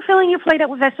long as you're filling your plate up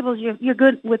with vegetables, you're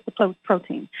good with the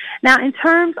protein. Now, in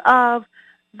terms of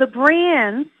the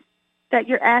brands that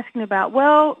you're asking about,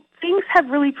 well, things have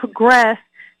really progressed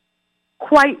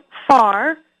quite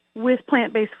far with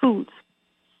plant-based foods.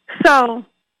 So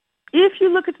if you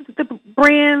look at the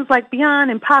brands like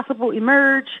Beyond, Impossible,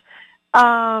 Emerge,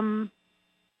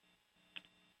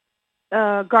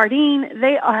 Gardein,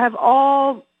 they have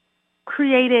all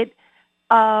created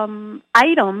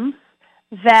items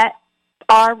that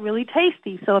are really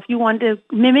tasty. So if you wanted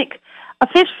to mimic a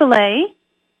fish fillet,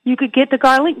 you could get the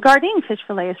Gardein fish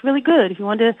fillet. It's really good. If you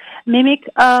wanted to mimic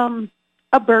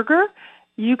a burger,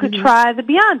 you could try the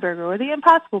Beyond Burger or the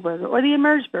Impossible Burger or the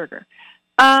Emerge Burger.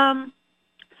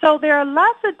 So there are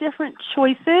lots of different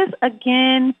choices.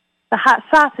 Again, the hot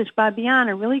sausage by Beyond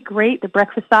are really great. The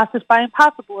breakfast sausage by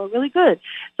Impossible are really good.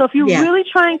 So if you're really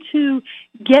trying to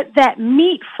get that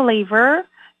meat flavor,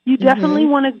 you definitely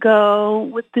want to go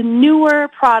with the newer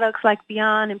products like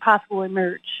Beyond, Impossible,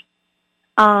 Emerge.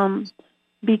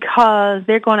 Because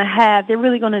they're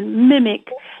really going to mimic,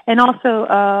 and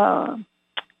also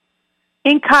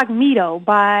Incognito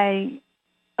by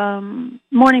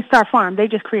Morningstar Farm. They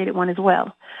just created one as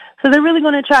well. So they're really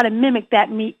going to try to mimic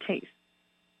that meat taste.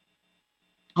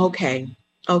 Okay.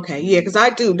 Yeah, because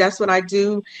that's what I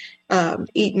do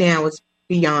eat now is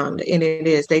Beyond, and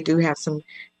they do have some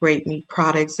great meat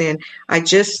products. And I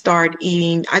just started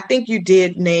eating, I think you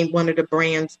did name one of the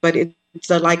brands, but it's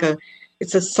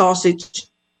a sausage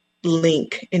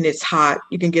link, and it's hot.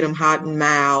 You can get them hot and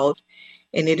mild,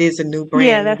 and it is a new brand.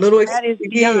 Yeah, that is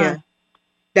Beyond. Yeah,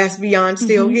 that's Beyond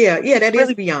still. Yeah, that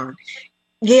really, is Beyond.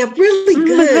 Yeah, really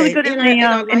good. It's really good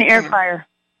in the air fryer.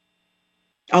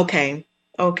 Okay,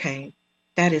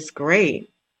 that is great.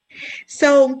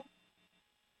 So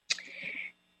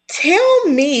tell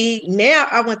me now,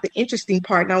 I want the interesting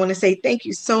part, and I want to say thank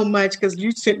you so much because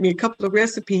you sent me a couple of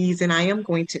recipes, and I am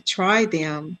going to try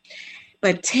them.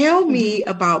 But tell me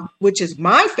about, which is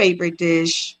my favorite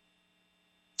dish,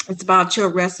 it's about your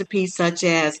recipes such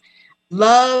as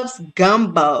Love's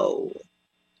Gumbo.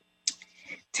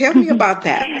 Tell me about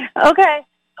that. Okay.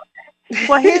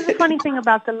 Well, here's the funny thing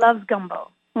about the Love's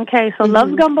Gumbo. Okay, so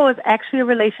Love's Gumbo is actually a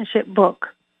relationship book.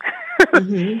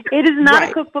 It is not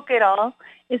a cookbook at all.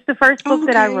 It's the first book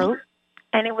that I wrote,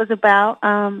 and it was about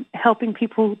helping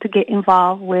people to get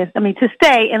involved to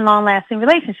stay in long-lasting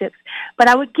relationships. But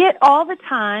I would get all the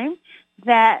time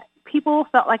that people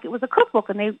felt like it was a cookbook,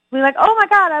 and they'd be like, oh, my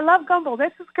God, I love gumbo.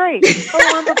 This is great. Oh,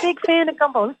 I'm a big fan of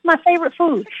gumbo. This is my favorite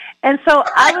food. And so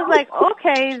I was like,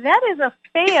 okay, that is a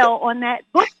fail on that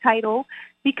book title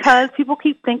because people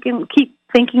keep thinking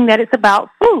that it's about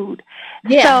food.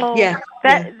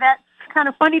 That's kind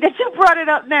of funny that you brought it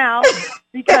up now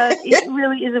because it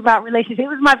really is about relationships. It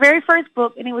was my very first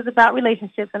book, and it was about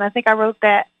relationships, and I think I wrote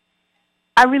that.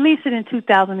 I released it in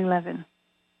 2011.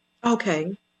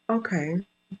 Okay.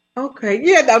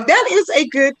 Yeah, now that's a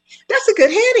good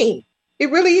heading.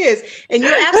 It really is. And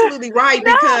you're absolutely right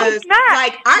because it's not.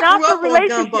 Like I grew up on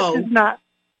gumbo. It's not.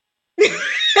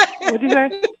 What'd you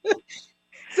say?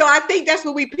 So I think that's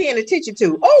what we're paying attention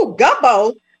to. Oh,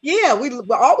 gumbo. Yeah, we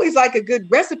always like a good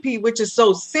recipe, which is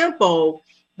so simple,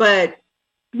 but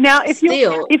now if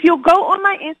you'll go on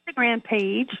my Instagram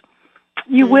page,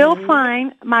 you will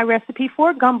find my recipe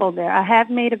for gumbo there. I have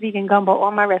made a vegan gumbo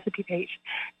on my recipe page.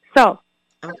 So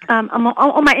I'm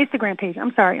on my Instagram page.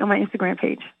 I'm sorry, on my Instagram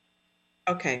page.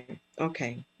 Okay.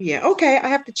 Yeah, okay. I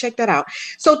have to check that out.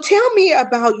 So tell me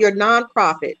about your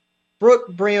nonprofit, Brook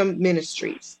Brim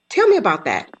Ministries. Tell me about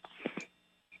that.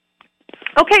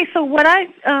 Okay, so what I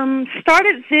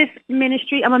started this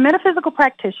ministry, I'm a metaphysical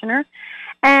practitioner,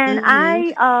 and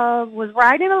I was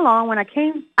riding along when I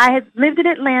came. I had lived in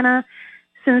Atlanta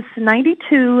since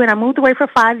 92, and I moved away for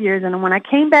 5 years. And when I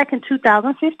came back in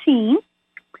 2015,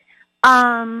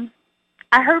 I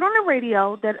heard on the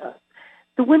radio that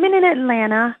the women in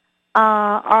Atlanta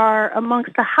are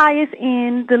amongst the highest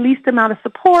in the least amount of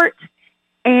support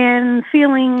and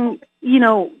feeling,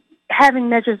 having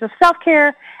measures of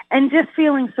self-care and just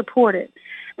feeling supported.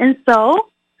 And so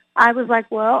I was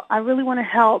like, well, I really want to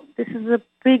help. This is a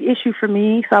big issue for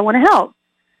me, so I want to help.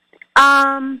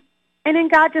 And then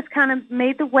God just kind of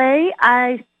made the way.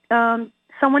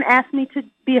 Someone asked me to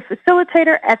be a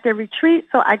facilitator at their retreat,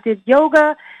 so I did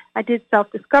yoga. I did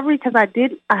self-discovery because I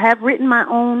have written my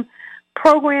own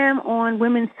program on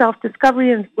women's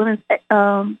self-discovery and women's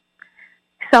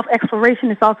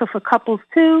self-exploration. It's also for couples,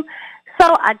 too.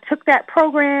 So I took that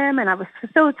program, and I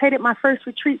facilitated my first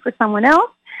retreat for someone else.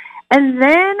 And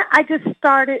then I just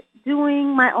started doing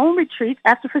my own retreats.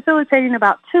 After facilitating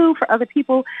about 2 for other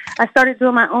people, I started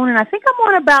doing my own, and I think I'm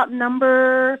on about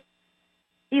number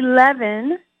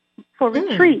 11 for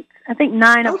retreats. I think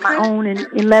 9 of my own and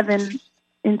 11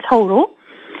 in total.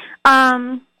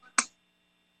 And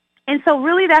so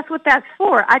really that's what that's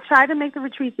for. I try to make the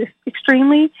retreats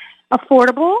extremely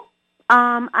affordable.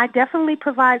 I definitely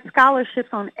provide scholarships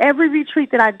on every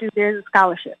retreat that I do. There's a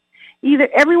scholarship. Either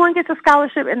everyone gets a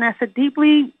scholarship, and that's a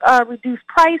deeply reduced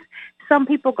price. Some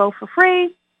people go for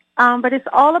free. But it's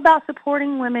all about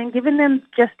supporting women, giving them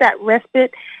just that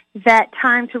respite, that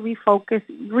time to refocus,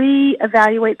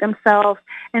 reevaluate themselves,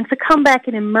 and to come back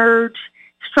and emerge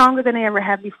stronger than they ever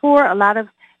have before. A lot of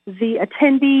the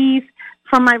attendees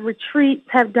from my retreats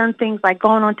have done things like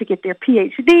gone on to get their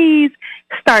PhDs,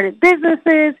 started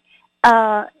businesses,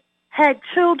 had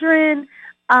children,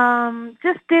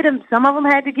 just did them. Some of them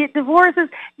had to get divorces,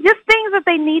 just things that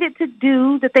they needed to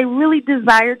do, that they really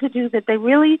desired to do, that they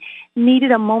really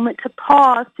needed a moment to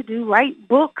pause to do, write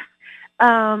books,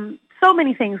 so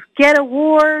many things, get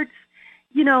awards,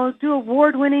 do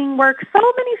award-winning work,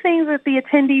 so many things that the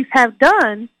attendees have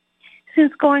done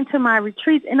since going to my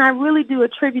retreats. And I really do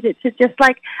attribute it to just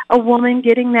like a woman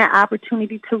getting that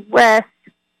opportunity to rest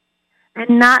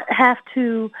and not have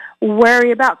to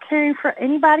worry about caring for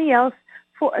anybody else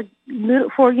for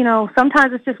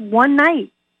sometimes it's just one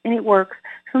night and it works.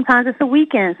 Sometimes it's a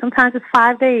weekend. Sometimes it's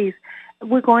 5 days.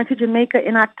 We're going to Jamaica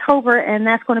in October, and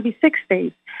that's going to be 6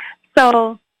 days.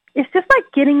 So it's just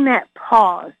like getting that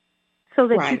pause so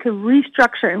that you can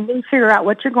restructure and really figure out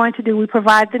what you're going to do. We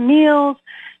provide the meals,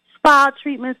 spa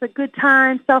treatments, a good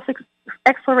time,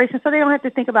 self-exploration, so they don't have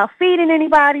to think about feeding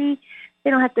anybody.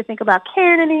 They don't have to think about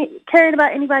caring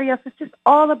about anybody else. It's just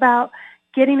all about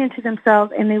getting into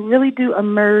themselves, and they really do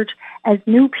emerge as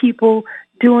new people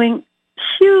doing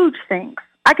huge things.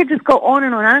 I could just go on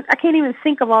and on. I can't even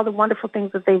think of all the wonderful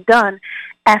things that they've done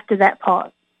after that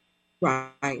pause.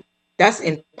 Right. That's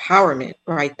empowerment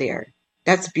right there.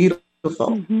 That's beautiful.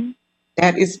 Mm-hmm.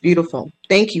 That is beautiful.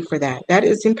 Thank you for that. That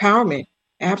is empowerment.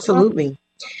 Absolutely.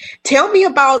 Tell me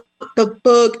about the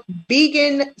book,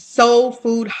 Vegan Soul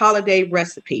Food Holiday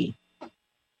Recipe.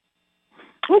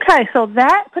 Okay, so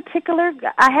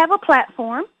I have a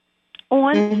platform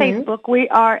on Facebook. We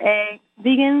are a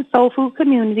vegan soul food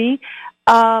community.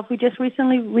 We just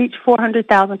recently reached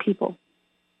 400,000 people.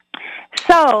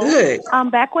 So,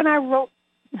 back when I wrote,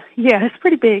 it's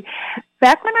pretty big.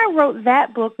 Back when I wrote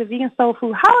that book, the Vegan Soul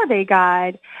Food Holiday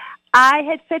Guide, I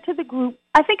had said to the group,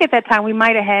 I think at that time we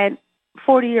might have had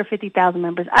 40 or 50,000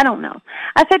 members. I don't know.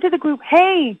 I said to the group,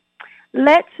 hey,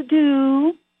 let's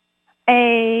do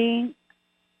a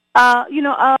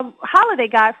holiday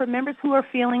guide for members who are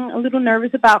feeling a little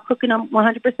nervous about cooking a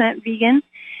 100% vegan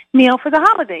meal for the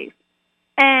holidays.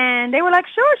 And they were like,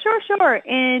 sure.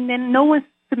 And then no one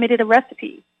submitted a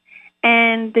recipe.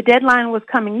 And the deadline was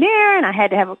coming near, and I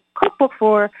had to have a cookbook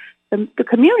for the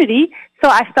community. So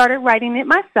I started writing it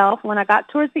myself. When I got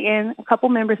towards the end, a couple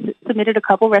members submitted a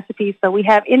couple recipes. So we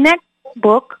have in that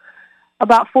book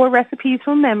about 4 recipes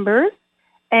from members.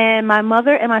 And my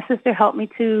mother and my sister helped me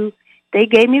they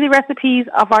gave me the recipes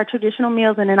of our traditional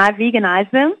meals, and then I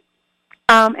veganized them.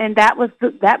 And that was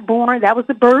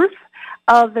the birth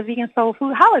of the Vegan Soul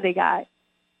Food Holiday Guide.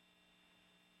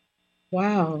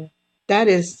 Wow. That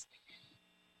is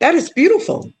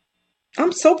beautiful.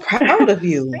 I'm so proud of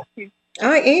you. Thank you.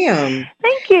 I am.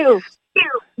 Thank you.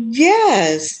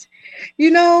 Yes.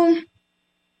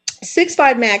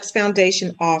 65 Max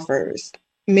Foundation offers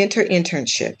mentor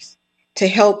internships to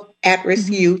help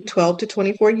at-risk youth 12 to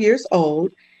 24 years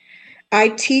old. I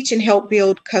teach and help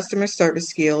build customer service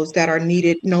skills that are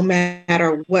needed no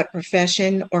matter what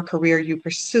profession or career you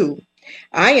pursue.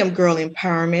 I am girl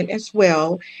empowerment as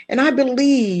well, and I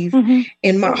believe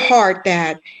in my heart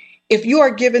that if you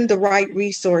are given the right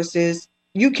resources,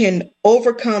 you can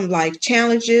overcome life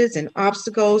challenges and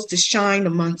obstacles to shine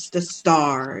amongst the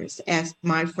stars, as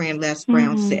my friend Les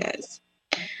Brown says.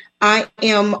 I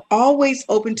am always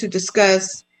open to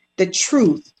discuss the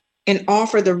truth and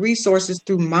offer the resources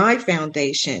through my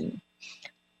foundation.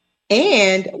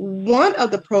 And one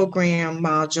of the program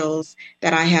modules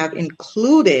that I have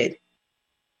included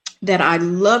that I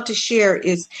love to share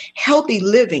is healthy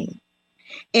living,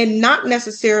 and not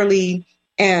necessarily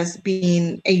as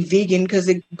being a vegan, because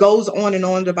it goes on and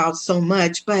on about so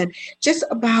much, but just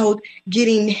about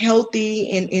getting healthy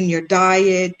in your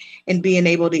diet and being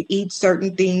able to eat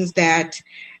certain things that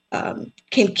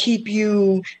can keep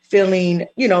you feeling,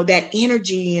 that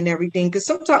energy and everything. Because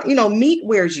sometimes, meat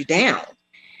wears you down.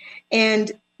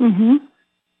 And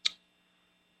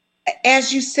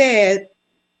as you said,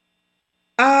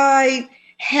 I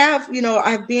have,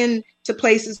 I've been to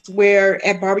places where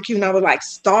at barbecue and I was like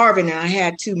starving and I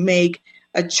had to make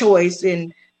a choice,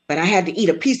 but I had to eat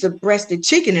a piece of breasted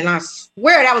chicken, and I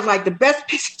swear that was like the best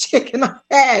piece of chicken I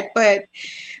had. But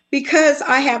because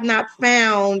I have not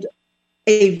found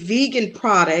a vegan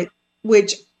product,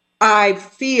 which I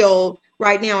feel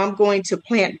right now I'm going to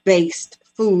plant-based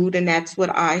food, and that's what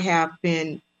I have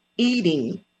been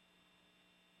eating.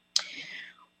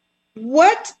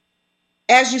 What,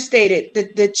 as you stated,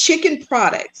 the chicken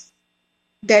products,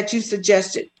 that you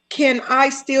suggested, can I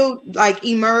still like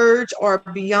Emerge or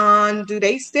Beyond? Do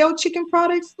they sell chicken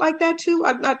products like that too?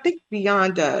 I think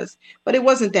Beyond does, but it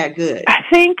wasn't that good. I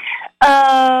think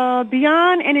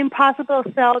Beyond and Impossible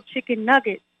sell chicken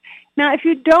nuggets. Now, if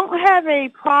you don't have a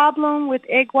problem with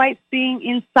egg whites being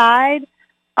inside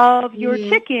of your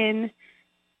chicken,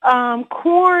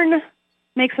 Corn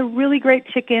makes a really great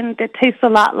chicken that tastes a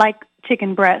lot like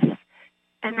chicken breast.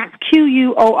 And that's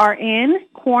Quorn,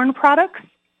 Corn products.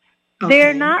 Okay.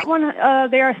 They're not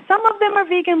there are some of them are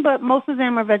vegan, but most of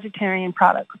them are vegetarian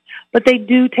products. But they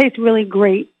do taste really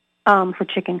great for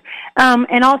chicken.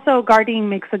 And also Gardein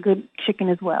makes a good chicken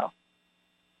as well.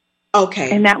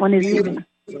 Okay. And that one is vegan.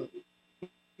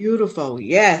 Beautiful.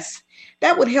 Yes.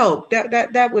 That would help.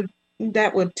 That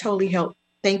would totally help.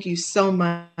 Thank you so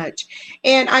much.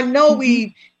 And I know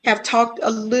we have talked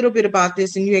a little bit about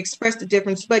this and you expressed the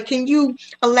difference, but can you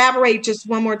elaborate just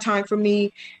one more time for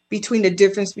me between the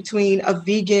difference between a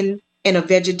vegan and a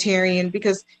vegetarian?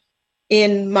 Because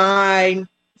in my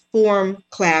form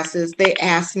classes, they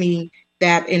asked me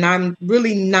that, and I'm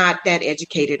really not that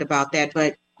educated about that,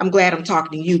 but I'm glad I'm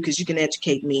talking to you because you can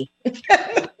educate me.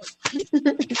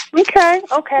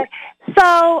 Okay.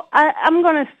 So I'm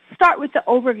going to start with the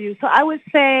overview. So I would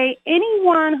say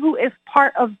anyone who is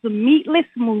part of the meatless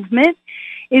movement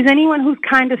is anyone who's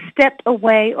kind of stepped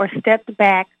away or stepped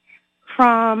back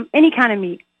from any kind of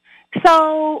meat.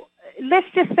 So let's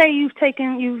just say you've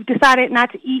decided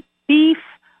not to eat beef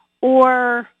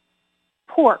or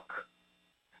pork,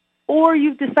 or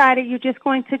you've decided you're just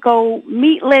going to go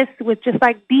meatless with just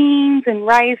like beans and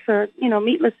rice, or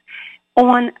meatless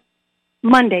on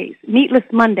Mondays, Meatless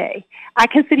Monday. I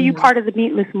consider you part of the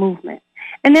meatless movement.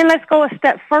 And then let's go a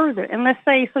step further. And let's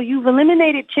say, so you've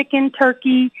eliminated chicken,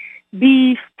 turkey,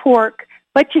 beef, pork,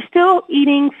 but you're still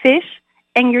eating fish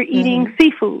and you're eating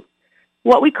seafood.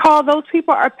 What we call those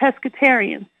people are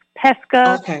pescatarians.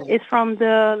 Pesca is from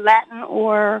the Latin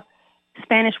or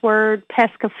Spanish word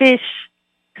pesca, fish.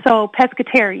 So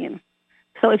pescatarian.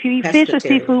 So if you eat fish or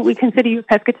seafood, we consider you a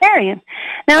pescatarian.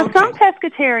 Now, some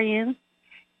pescatarians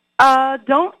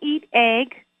don't eat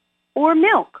egg or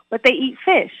milk, but they eat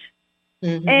fish.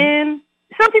 And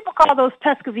some people call those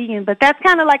pesca vegan, but that's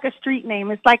kind of like a street name.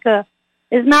 It's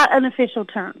not an official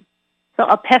term. So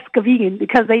a pesca vegan,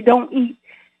 because they don't eat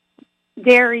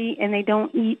dairy and they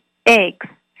don't eat eggs.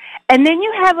 And then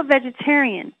you have a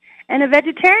vegetarian. And a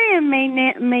vegetarian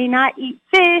may not eat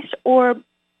fish or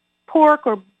pork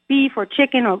or beef or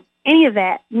chicken or any of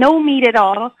that. No meat at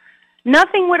all.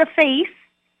 Nothing with a face.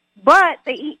 But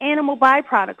they eat animal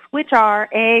byproducts, which are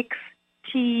eggs,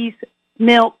 cheese,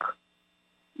 milk,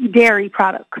 dairy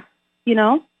products,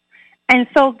 And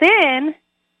so then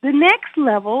the next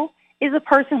level is a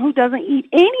person who doesn't eat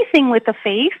anything with a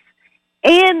face,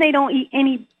 and they don't eat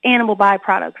any animal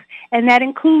byproducts. And that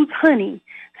includes honey.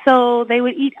 So they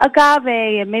would eat agave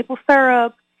and maple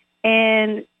syrup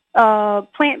and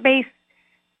plant-based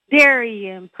dairy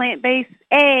and plant-based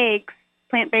eggs,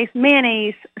 plant-based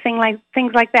mayonnaise,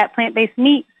 things like that, plant-based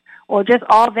meats, or just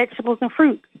all vegetables and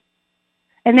fruits.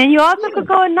 And then you also could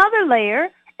go another layer,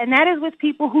 and that is with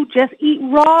people who just eat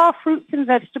raw fruits and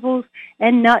vegetables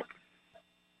and nuts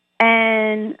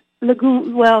and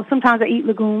legumes. Well, sometimes they eat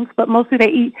legumes, but mostly they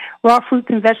eat raw fruits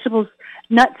and vegetables,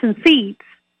 nuts and seeds.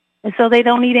 And so they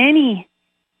don't eat any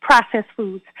processed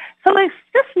foods. So there's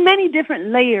just many different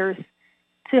layers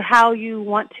to how you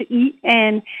want to eat.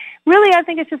 And really, I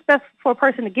think it's just best for a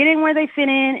person to get in where they fit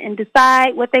in and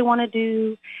decide what they want to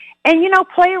do. And,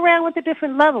 play around with the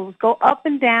different levels. Go up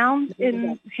and down.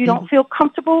 And if you don't feel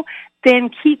comfortable, then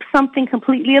keep something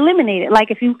completely eliminated.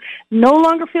 Like if you no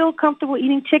longer feel comfortable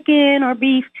eating chicken or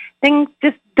beef, then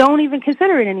just don't even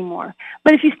consider it anymore.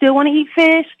 But if you still want to eat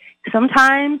fish,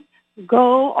 sometimes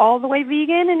go all the way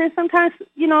vegan, and then sometimes,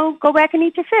 go back and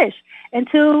eat your fish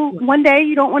until one day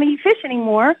you don't want to eat fish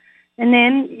anymore, and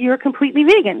then you're completely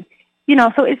vegan.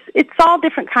 So it's all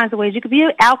different kinds of ways. You could be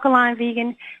an alkaline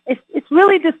vegan. It's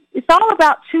really just, it's all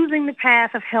about choosing the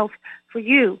path of health for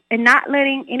you and not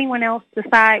letting anyone else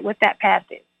decide what that path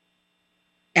is.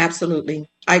 Absolutely.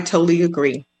 I totally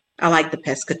agree. I like the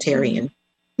pescatarian.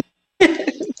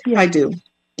 I do.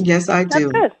 Yes, I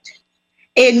do. That's good.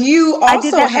 And you also I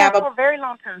did that have for a very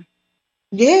long time.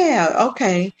 Yeah,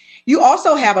 okay. You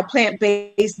also have a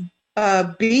plant-based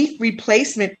beef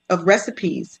replacement of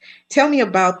recipes. Tell me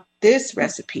about this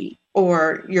recipe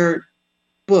or your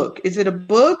book. Is it a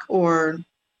book or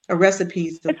a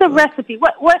recipe? It's a recipe.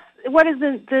 What is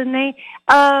the name?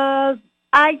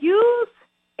 I use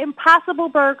Impossible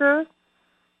Burger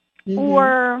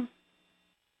or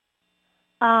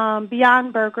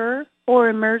Beyond Burger or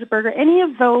Emerge Burger, any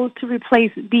of those to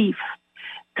replace beef.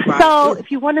 Right. So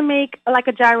if you want to make like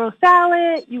a gyro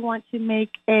salad, you want to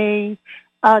make a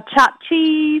chopped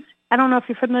cheese. I don't know if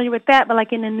you're familiar with that, but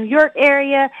like in the New York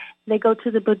area, they go to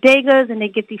the bodegas and they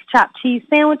get these chopped cheese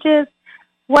sandwiches.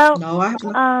 Well, No, I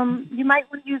haven't. you might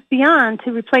want to use Beyond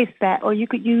to replace that, or you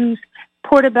could use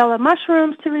portobello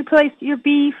mushrooms to replace your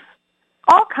beef.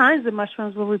 All kinds of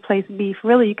mushrooms will replace beef,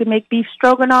 really. You can make beef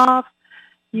stroganoff.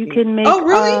 You can make... Oh,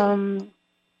 really?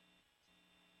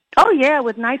 Oh, yeah,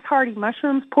 with nice hearty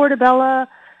mushrooms, portobello,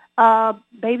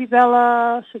 baby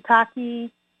bella,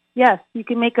 shiitake. Yes, you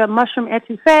can make a mushroom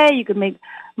etouffee. You can make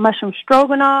mushroom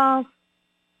stroganoff,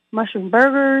 mushroom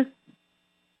burgers.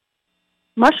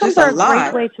 Mushrooms are a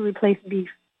great way to replace beef.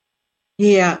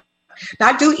 Yeah.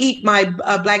 I do eat my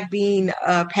black bean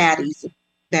patties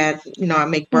that, I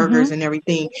make burgers and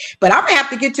everything. But I'm going to have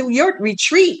to get to your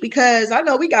retreat because I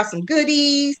know we got some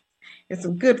goodies and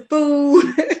some good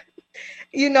food.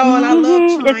 And I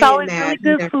love trying It's always that.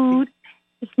 really good food.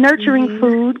 It's nurturing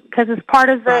food because it's part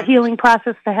of the healing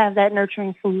process to have that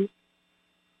nurturing food.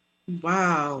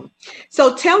 Wow.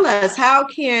 So tell us, how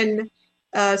can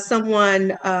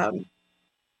someone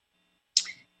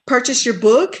purchase your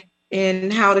book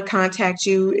and how to contact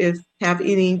you if have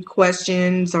any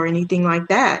questions or anything like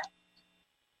that?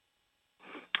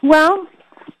 Well,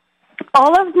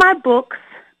 all of my books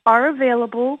are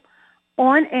available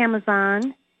on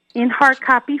Amazon in hard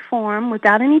copy form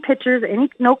without any pictures,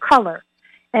 no color.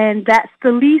 And that's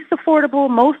the least affordable,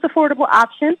 most affordable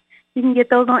option. You can get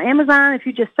those on Amazon if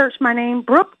you just search my name,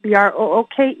 Brooke,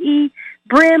 Brooke,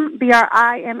 Brim,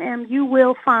 Brimm. You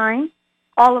will find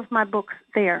all of my books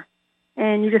there.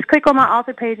 And you just click on my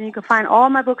author page and you can find all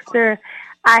my books there.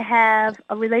 I have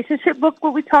a relationship book,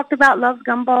 what we talked about, Love's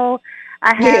Gumbo.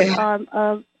 I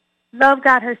have Love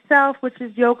God Herself, which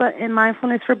is yoga and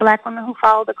mindfulness for Black women who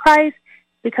follow the Christ,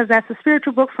 because that's a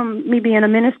spiritual book from me being a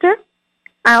minister.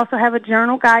 I also have a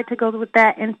journal guide to go with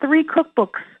that and 3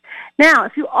 cookbooks. Now,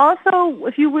 if you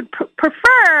would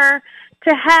prefer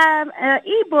to have an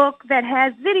ebook that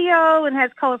has video and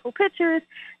has colorful pictures,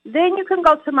 then you can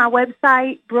go to my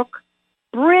website,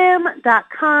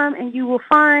 brookebrim.com, and you will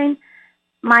find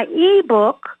my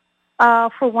ebook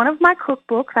for one of my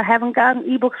cookbooks. I haven't gotten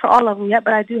ebooks for all of them yet,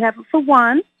 but I do have it for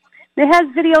one. It has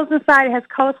videos inside. It has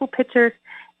colorful pictures.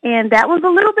 And that was a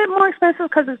little bit more expensive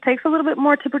because it takes a little bit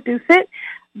more to produce it.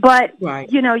 But,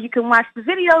 you can watch the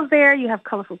videos there. You have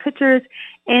colorful pictures,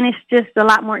 and it's just a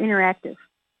lot more interactive.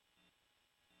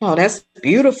 Oh, that's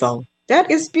beautiful.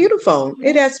 That is beautiful.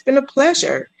 It has been a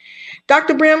pleasure.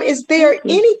 Dr. Brim, is there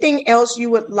anything else you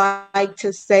would like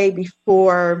to say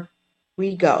before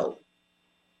we go?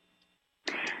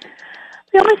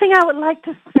 The only thing I would like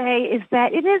to say is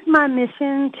that it is my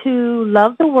mission to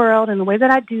love the world, and the way that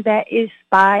I do that is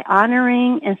by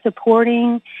honoring and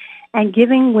supporting and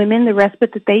giving women the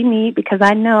respite that they need, because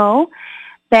I know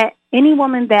that any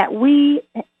woman that we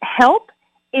help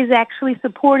is actually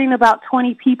supporting about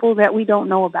 20 people that we don't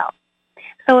know about.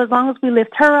 So as long as we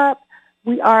lift her up,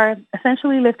 we are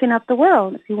essentially lifting up the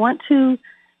world. If you want to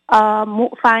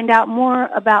find out more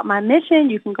about my mission,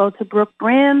 you can go to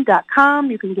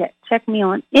brookebrim.com. You can check me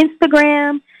on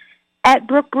Instagram at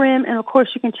brookebrim, and of course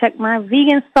you can check my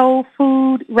vegan soul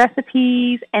food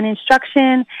recipes and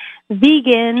instruction,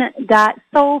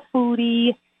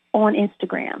 vegan.soulfoodie on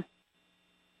Instagram.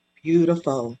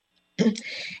 Beautiful.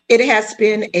 It has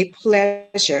been a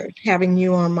pleasure having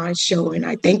you on my show, and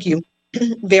I thank you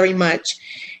very much.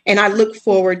 And I look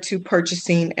forward to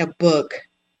purchasing a book.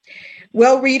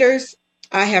 Well, readers,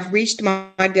 I have reached my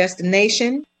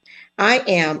destination. I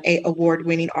am an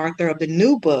award-winning author of the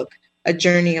new book, A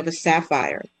Journey of a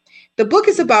Sapphire. The book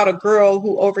is about a girl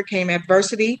who overcame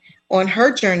adversity on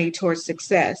her journey towards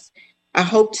success. I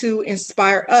hope to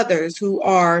inspire others who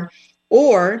are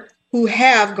or who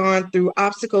have gone through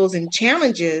obstacles and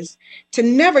challenges to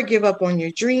never give up on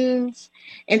your dreams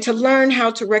and to learn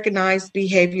how to recognize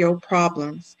behavioral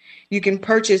problems. You can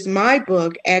purchase my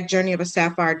book at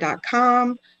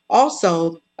journeyofaSapphire.com,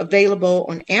 also available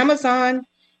on Amazon,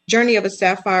 Journey of a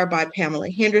Sapphire by Pamela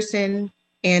Henderson,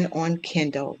 and on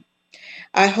Kindle.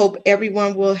 I hope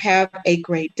everyone will have a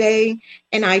great day,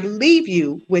 and I leave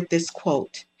you with this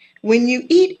quote. When you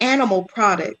eat animal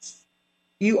products,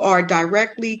 you are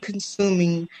directly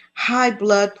consuming high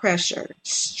blood pressure,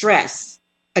 stress,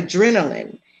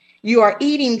 adrenaline. You are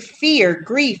eating fear,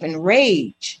 grief, and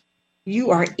rage.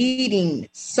 You are eating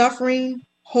suffering,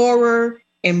 horror,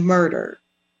 and murder.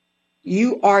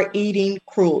 You are eating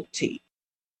cruelty.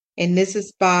 And this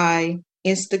is by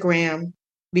Instagram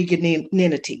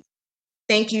Veganity.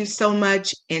 Thank you so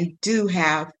much, and do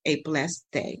have a blessed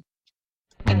day.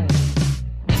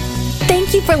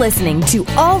 Thank you for listening to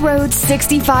All Roads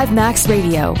 65 Max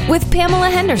Radio with Pamela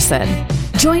Henderson.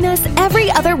 Join us every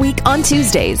other week on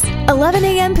Tuesdays, 11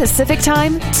 a.m. Pacific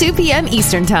Time, 2 p.m.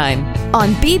 Eastern Time on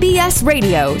BBS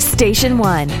Radio Station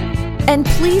 1. And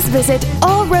please visit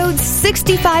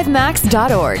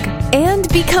allroads65max.org and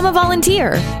become a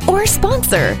volunteer or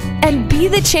sponsor and be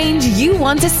the change you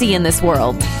want to see in this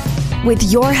world. With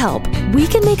your help, we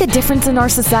can make a difference in our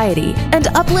society and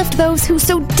uplift those who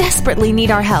so desperately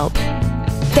need our help.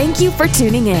 Thank you for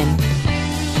tuning in.